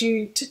encourage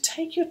you to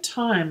take your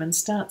time and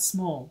start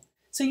small.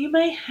 So you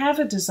may have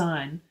a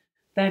design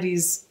that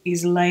is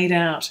laid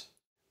out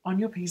on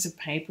your piece of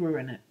paper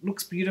and it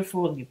looks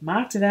beautiful and you've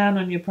marked it out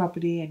on your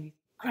property and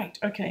great,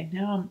 okay,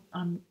 now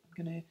I'm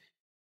going to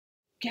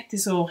get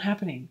this all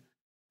happening.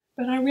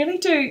 But I really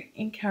do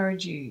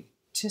encourage you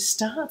to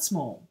start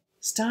small.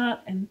 Start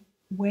and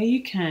where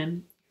you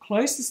can,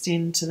 closest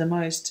in to the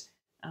most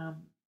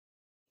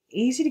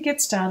easy to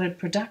get started,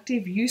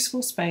 productive,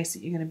 useful space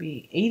that you're going to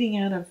be eating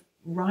out of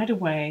right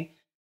away,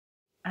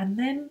 and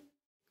then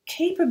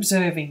keep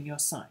observing your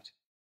site.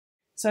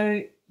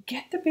 So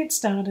get the bit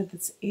started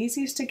that's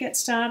easiest to get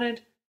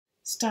started.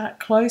 Start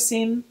close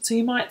in. So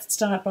you might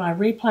start by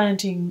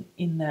replanting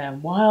in the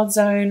wild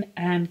zone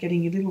and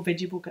getting your little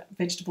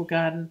vegetable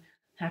garden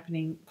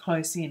happening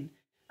close in.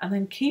 And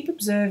then keep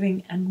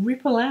observing and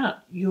ripple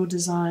out your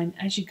design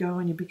as you go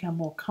and you become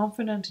more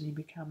confident and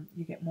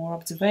you get more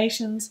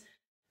observations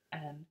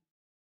and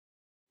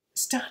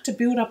start to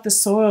build up the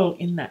soil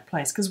in that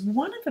place. Because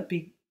one of the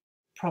big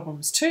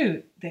problems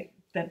too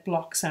that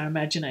blocks our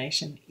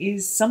imagination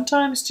is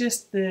sometimes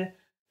just the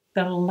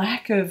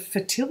lack of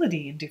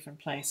fertility in different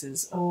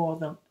places,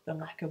 or the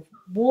lack of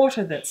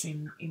water that's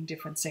in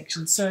different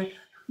sections. So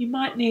you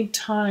might need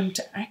time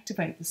to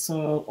activate the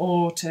soil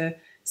or to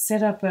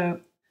set up a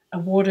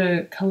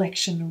water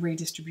collection and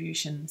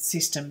redistribution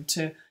system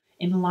to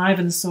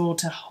enliven the soil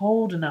to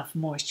hold enough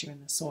moisture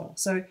in the soil.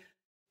 So,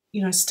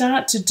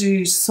 start to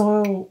do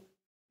soil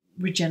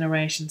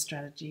regeneration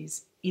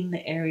strategies in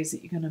the areas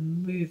that you're going to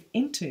move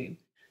into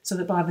so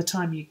that by the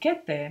time you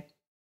get there,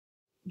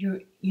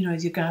 your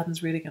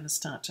garden's really going to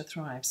start to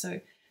thrive. So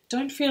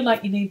don't feel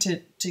like you need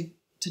to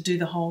do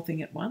the whole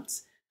thing at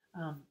once.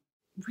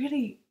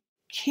 Really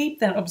keep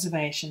that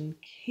observation,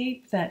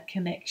 keep that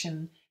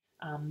connection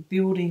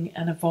building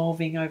and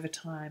evolving over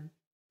time,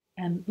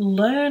 and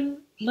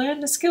learn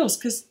the skills,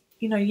 because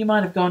you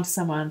might have gone to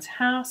someone's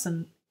house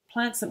and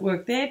plants that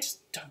work there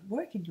just don't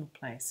work in your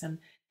place, and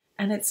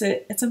it's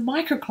a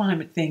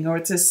microclimate thing, or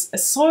it's a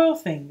soil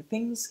thing.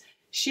 Things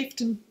shift,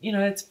 and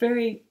it's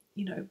very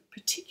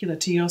particular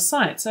to your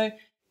site. So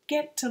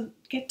get to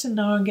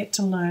know and get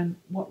to learn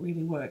what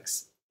really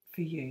works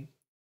for you,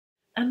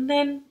 and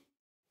then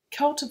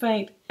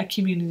cultivate a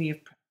community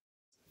of practice.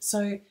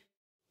 So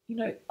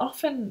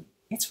often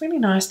it's really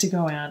nice to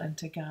go out and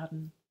to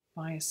garden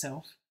by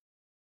yourself,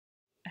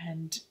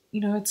 and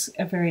it's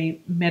a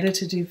very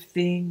meditative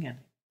thing and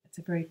it's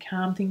a very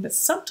calm thing, but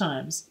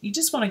sometimes you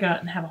just want to go out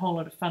and have a whole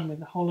lot of fun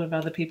with a whole lot of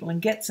other people and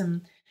get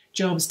some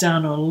jobs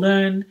done, or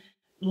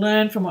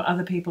learn from what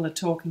other people are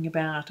talking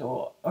about,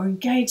 or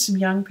engage some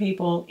young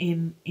people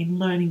in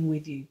learning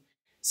with you.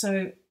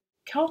 So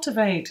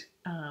cultivate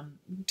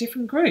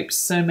different groups.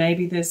 So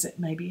maybe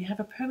you have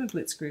a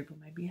Permablitz group, or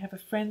maybe you have a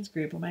friends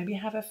group, or maybe you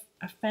have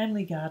a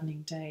family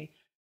gardening day,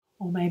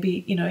 or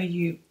maybe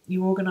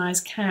you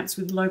organise camps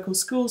with local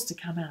schools to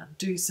come out and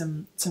do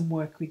some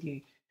work with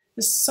you.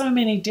 There's so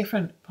many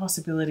different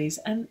possibilities,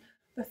 and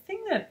the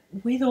thing that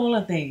with all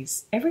of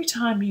these, every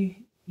time you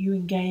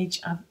engage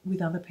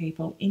with other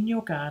people in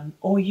your garden,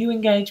 or you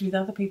engage with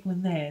other people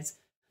in theirs,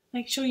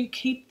 make sure you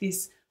keep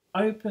this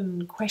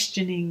open,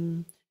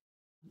 questioning,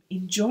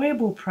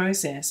 enjoyable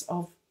process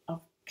of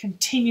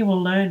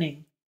continual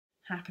learning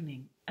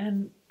happening,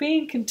 and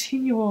being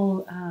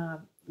continual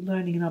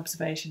learning and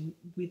observation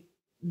with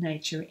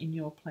nature in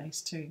your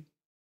place too.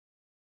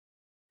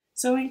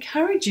 So I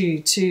encourage you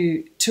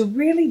to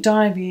really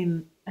dive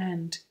in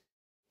and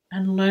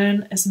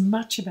learn as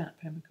much about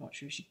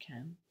permaculture as you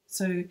can.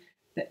 So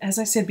as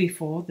I said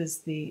before, there's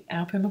the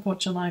Our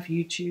Permaculture Life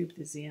YouTube,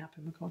 there's the Our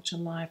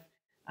Permaculture Life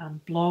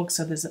blog.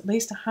 So there's at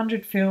least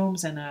 100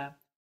 films and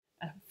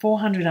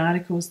 400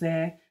 articles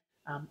there.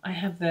 I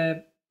have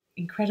the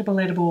incredible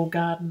edible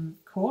garden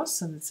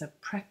course, and it's a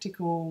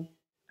practical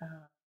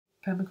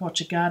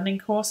permaculture gardening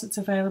course that's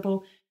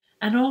available,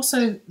 and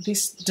also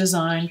this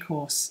design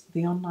course,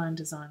 the online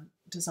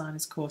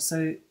designers course.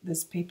 So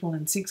there's people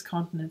in 6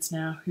 continents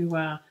now who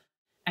are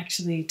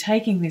actually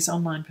taking this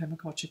online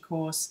permaculture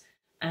course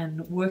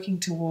and working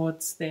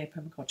towards their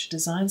permaculture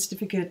design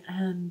certificate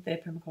and their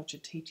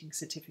permaculture teaching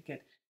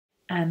certificate.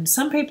 And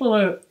some people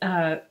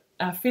are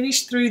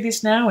finished through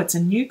this now. It's a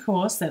new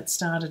course that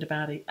started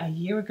about a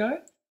year ago,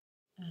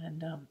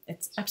 and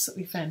it's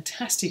absolutely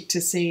fantastic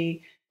to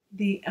see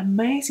the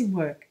amazing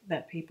work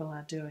that people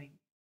are doing.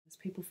 There's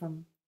people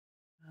from,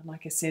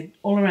 like I said,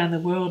 all around the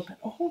world, but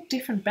all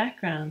different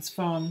backgrounds,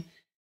 from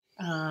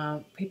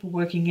people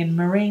working in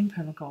marine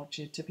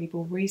permaculture to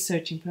people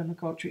researching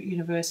permaculture at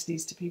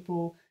universities to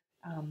people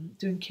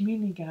doing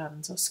community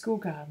gardens or school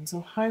gardens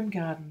or home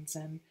gardens,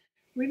 and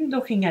really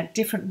looking at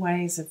different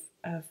ways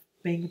of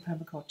being a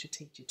permaculture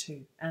teacher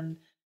too. And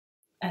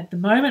at the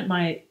moment,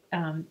 my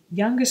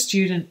youngest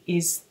student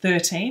is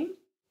 13,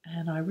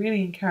 and I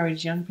really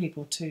encourage young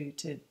people to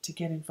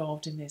get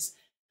involved in this.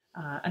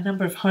 A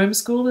number of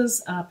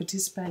homeschoolers are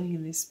participating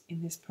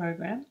in this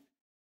program,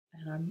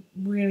 and I'm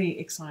really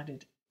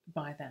excited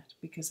by that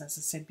because, as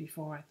I said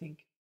before, I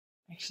think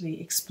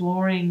actually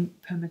exploring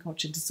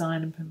permaculture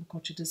design and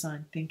permaculture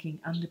design thinking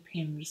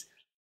underpins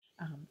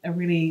a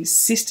really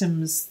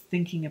systems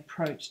thinking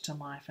approach to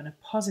life and a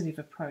positive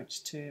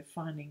approach to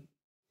finding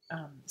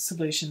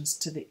solutions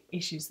to the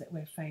issues that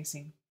we're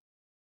facing.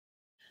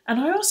 And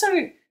I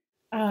also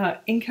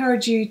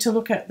encourage you to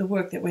look at the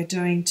work that we're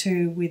doing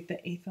too with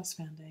the Ethos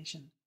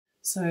Foundation.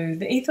 So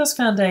the Ethos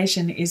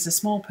Foundation is a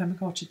small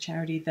permaculture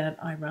charity that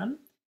I run,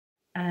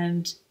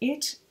 and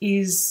it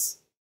is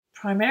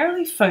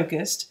primarily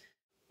focused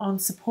on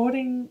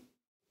supporting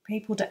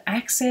people to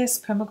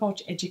access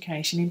permaculture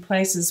education in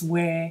places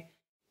where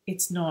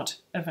it's not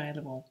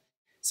available.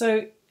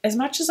 So as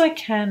much as I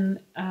can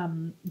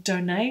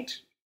donate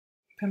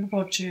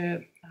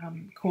permaculture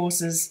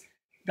courses,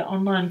 the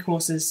online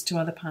courses, to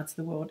other parts of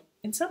the world,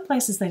 in some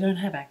places they don't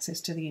have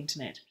access to the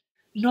internet,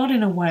 not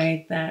in a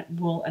way that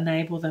will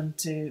enable them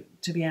to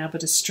be able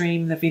to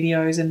stream the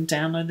videos and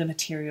download the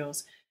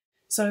materials.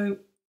 So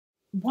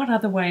what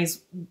other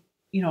ways,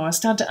 I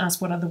start to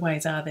ask, what other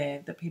ways are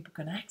there that people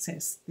can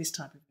access this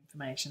type of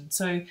information?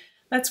 So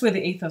that's where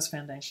the Ethos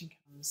Foundation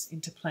comes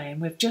into play.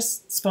 And we've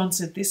just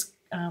sponsored this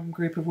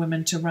group of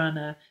women to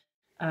run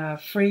a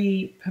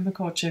free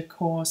permaculture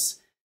course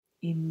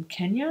in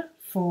Kenya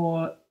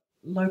for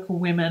local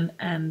women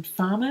and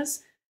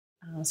farmers.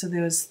 So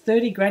there was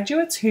 30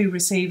 graduates who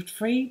received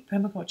free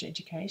permaculture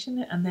education,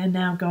 and they're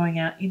now going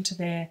out into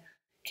their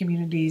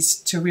communities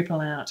to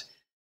ripple out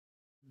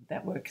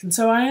that work. And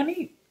so I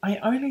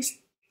only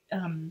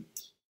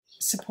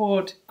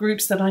support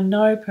groups that I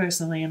know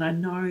personally, and I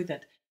know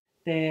that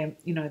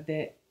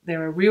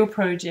they're a real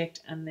project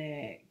and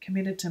they're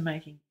committed to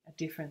making a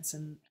difference.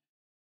 And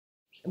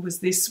it was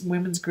this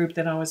women's group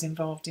that I was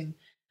involved in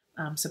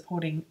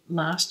supporting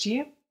last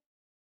year.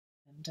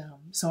 And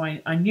so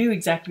I knew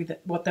exactly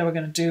what they were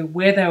going to do,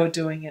 where they were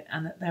doing it,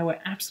 and that they were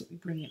absolutely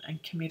brilliant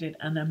and committed,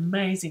 an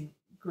amazing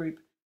group.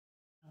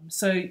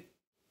 So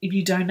if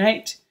you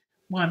donate,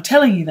 why I'm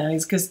telling you that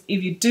is because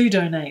if you do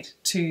donate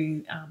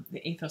to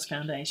the Ethos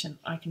Foundation,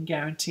 I can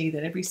guarantee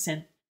that every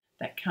cent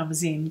that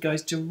comes in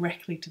goes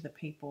directly to the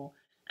people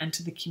and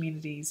to the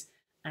communities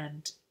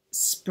and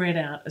spread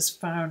out as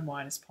far and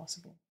wide as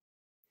possible.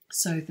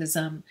 So there's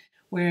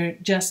we're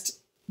just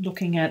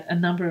looking at a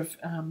number of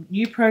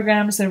new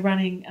programs they're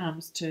running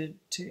to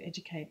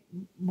educate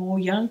more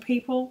young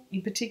people,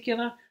 in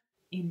particular,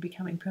 in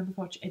becoming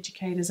permaculture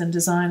educators and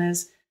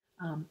designers,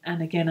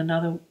 and again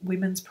another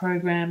women's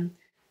program,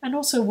 and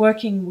also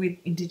working with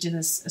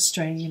Indigenous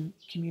Australian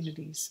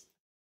communities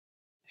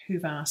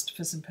who've asked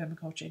for some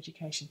permaculture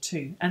education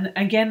too. And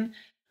again,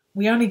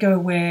 we only go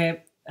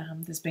where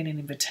there's been an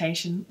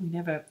invitation. We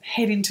never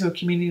head into a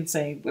community and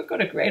say, we've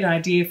got a great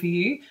idea for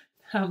you.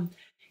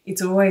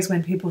 It's always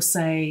when people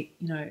say,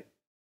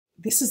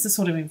 this is the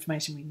sort of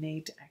information we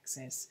need to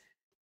access.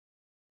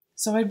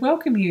 So I'd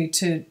welcome you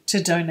to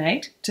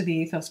donate to the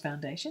Ethos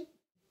Foundation,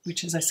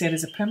 which, as I said,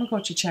 is a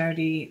permaculture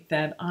charity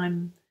that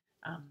I'm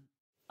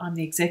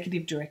the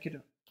executive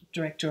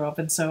director of,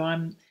 and so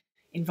I'm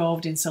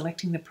involved in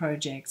selecting the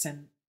projects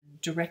and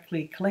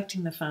directly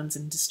collecting the funds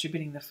and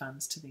distributing the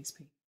funds to these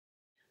people.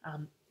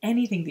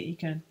 Anything that you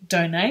can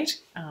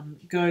donate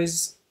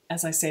goes,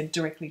 as I said,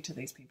 directly to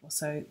these people.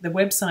 So the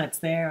website's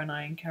there, and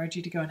I encourage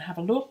you to go and have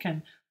a look,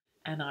 and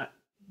I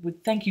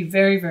would thank you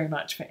very, very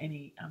much for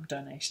any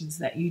donations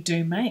that you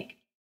do make.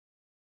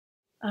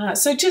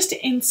 So just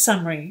in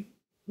summary,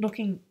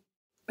 looking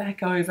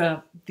back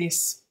over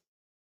this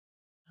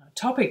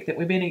topic that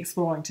we've been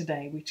exploring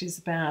today, which is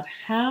about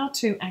how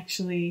to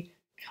actually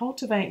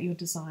cultivate your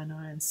design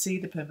eye and see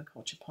the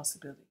permaculture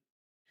possibility.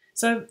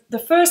 So the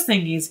first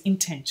thing is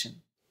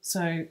intention.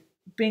 So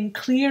being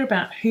clear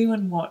about who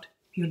and what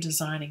you're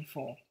designing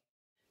for,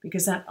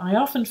 because I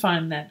often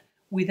find that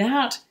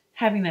without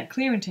having that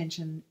clear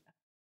intention,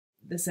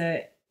 there's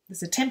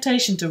there's a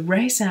temptation to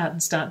race out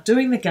and start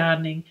doing the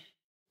gardening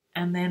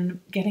and then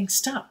getting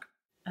stuck.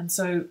 And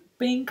so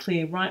being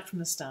clear right from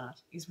the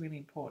start is really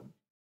important.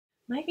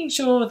 Making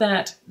sure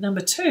that,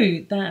 number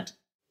two, that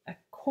a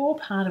core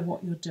part of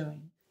what you're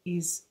doing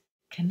is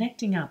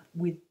connecting up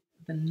with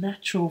the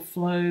natural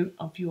flow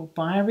of your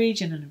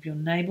bioregion and of your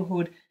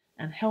neighbourhood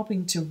and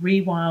helping to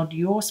rewild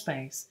your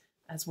space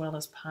as well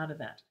as part of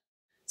that.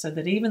 So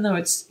that even though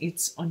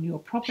it's on your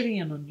property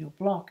and on your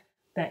block,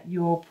 that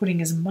you're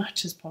putting as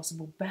much as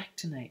possible back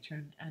to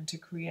nature and to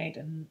create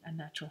a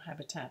natural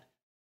habitat.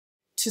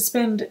 To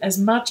spend as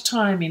much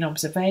time in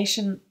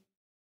observation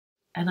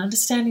and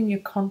understanding your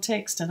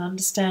context and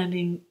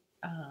understanding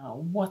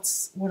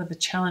what are the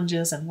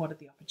challenges and what are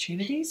the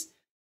opportunities.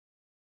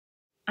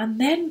 And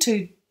then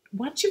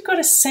once you've got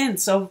a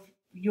sense of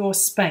your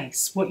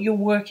space, what you're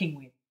working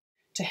with,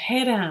 to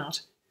head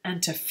out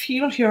and to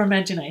fuel your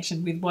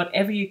imagination with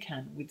whatever you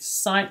can, with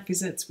site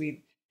visits,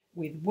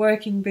 with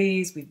working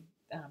bees, with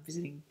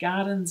visiting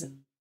gardens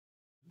and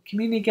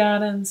community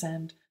gardens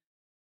and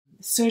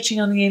searching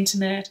on the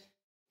internet,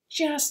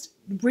 just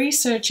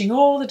researching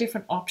all the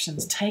different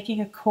options, taking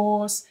a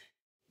course,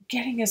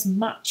 getting as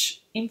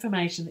much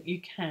information that you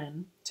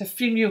can to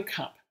fill your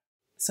cup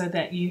so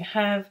that you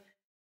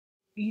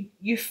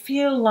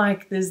feel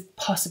like there's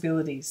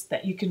possibilities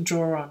that you can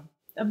draw on,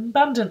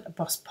 abundant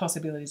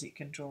possibilities that you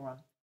can draw on.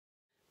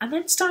 And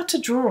then start to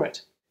draw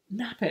it,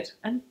 nap it,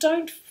 and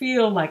don't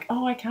feel like,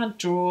 oh, I can't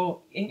draw.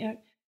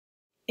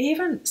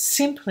 Even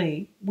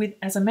simply with,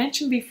 as I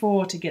mentioned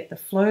before, to get the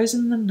flows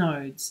and the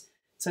nodes,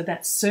 so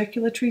that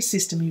circulatory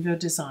system of your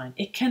design,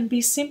 it can be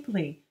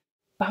simply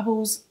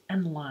bubbles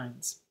and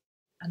lines.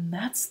 And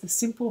that's the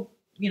simple,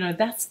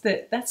 that's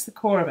the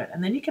core of it.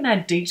 And then you can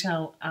add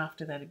detail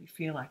after that if you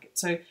feel like it.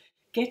 So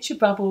get your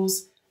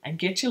bubbles and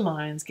get your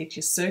lines, get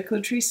your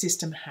circulatory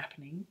system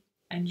happening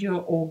and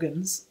your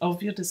organs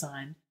of your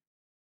design.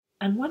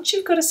 And once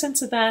you've got a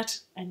sense of that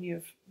and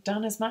you've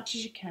done as much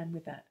as you can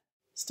with that,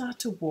 start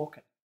to walk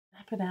it,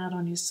 map it out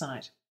on your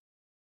site.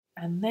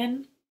 And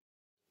then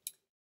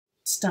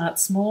start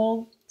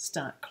small,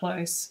 start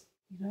close,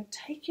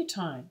 take your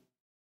time.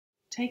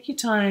 Take your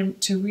time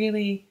to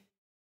really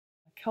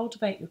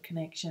cultivate your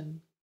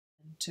connection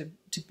and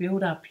to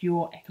build up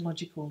your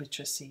ecological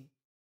literacy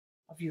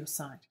of your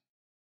site.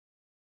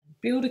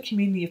 Build a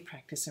community of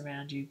practice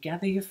around you.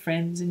 Gather your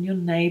friends and your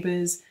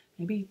neighbours.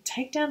 Maybe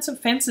take down some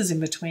fences in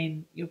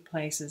between your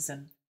places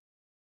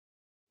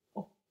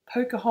or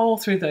poke a hole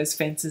through those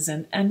fences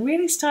and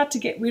really start to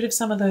get rid of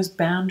some of those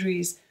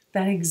boundaries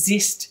that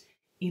exist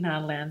in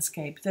our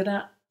landscape that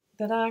are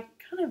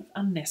kind of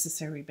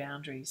unnecessary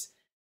boundaries.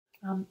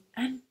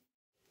 And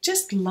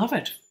just love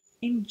it.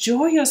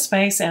 Enjoy your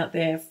space out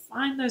there.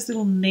 Find those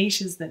little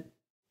niches that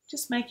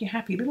just make you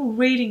happy. A little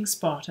reading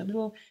spot, a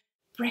little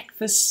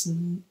breakfast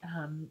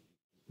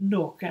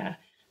nook, a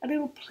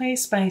little play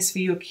space for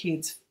your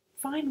kids.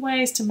 Find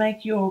ways to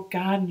make your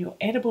garden, your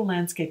edible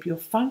landscape, your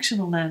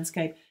functional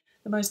landscape,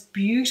 the most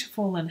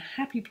beautiful and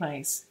happy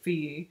place for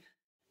you,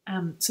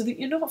 so that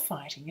you're not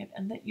fighting it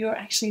and that you're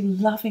actually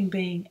loving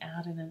being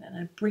out in it,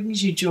 and it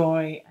brings you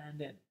joy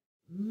and it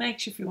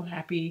makes you feel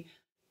happy,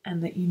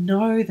 and that you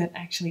know that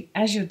actually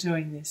as you're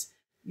doing this,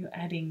 you're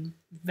adding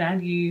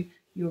value,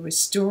 you're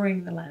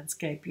restoring the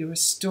landscape, you're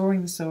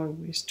restoring the soil,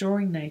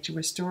 restoring nature,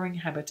 restoring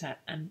habitat,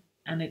 and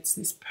it's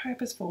this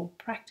purposeful,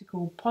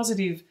 practical,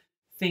 positive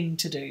thing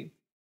to do.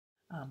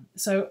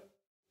 So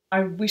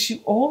I wish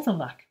you all the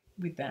luck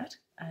with that,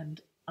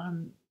 and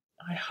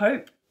I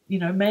hope,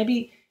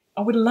 maybe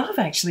I would love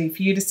actually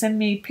for you to send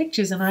me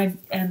pictures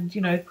and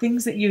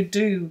things that you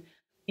do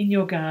in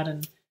your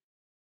garden,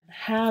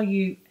 how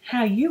you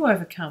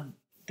overcome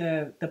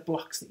the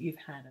blocks that you've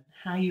had and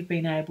how you've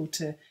been able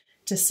to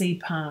see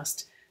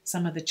past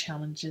some of the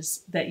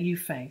challenges that you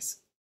face.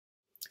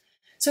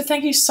 So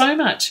thank you so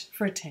much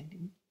for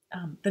attending.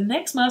 The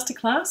next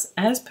masterclass,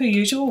 as per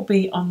usual, will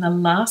be on the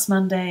last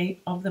Monday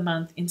of the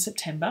month in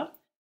September.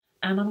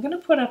 And I'm going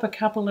to put up a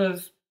couple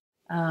of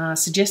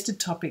suggested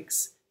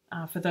topics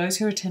for those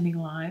who are attending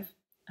live.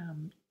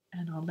 And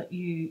I'll let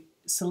you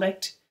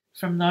select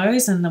from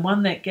those. And the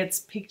one that gets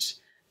picked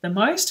the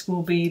most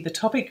will be the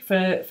topic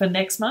for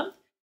next month.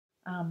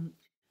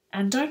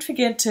 And don't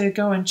forget to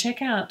go and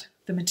check out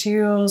the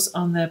materials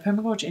on the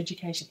Permaculture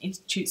Education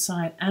Institute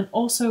site, and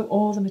also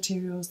all the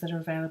materials that are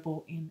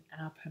available in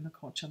our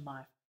Permaculture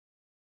Life.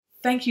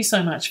 Thank you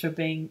so much for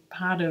being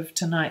part of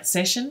tonight's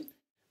session.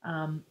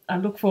 I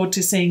look forward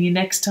to seeing you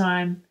next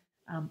time.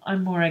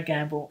 I'm Morag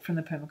from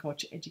the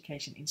Permaculture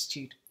Education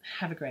Institute.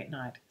 Have a great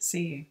night.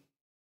 See you.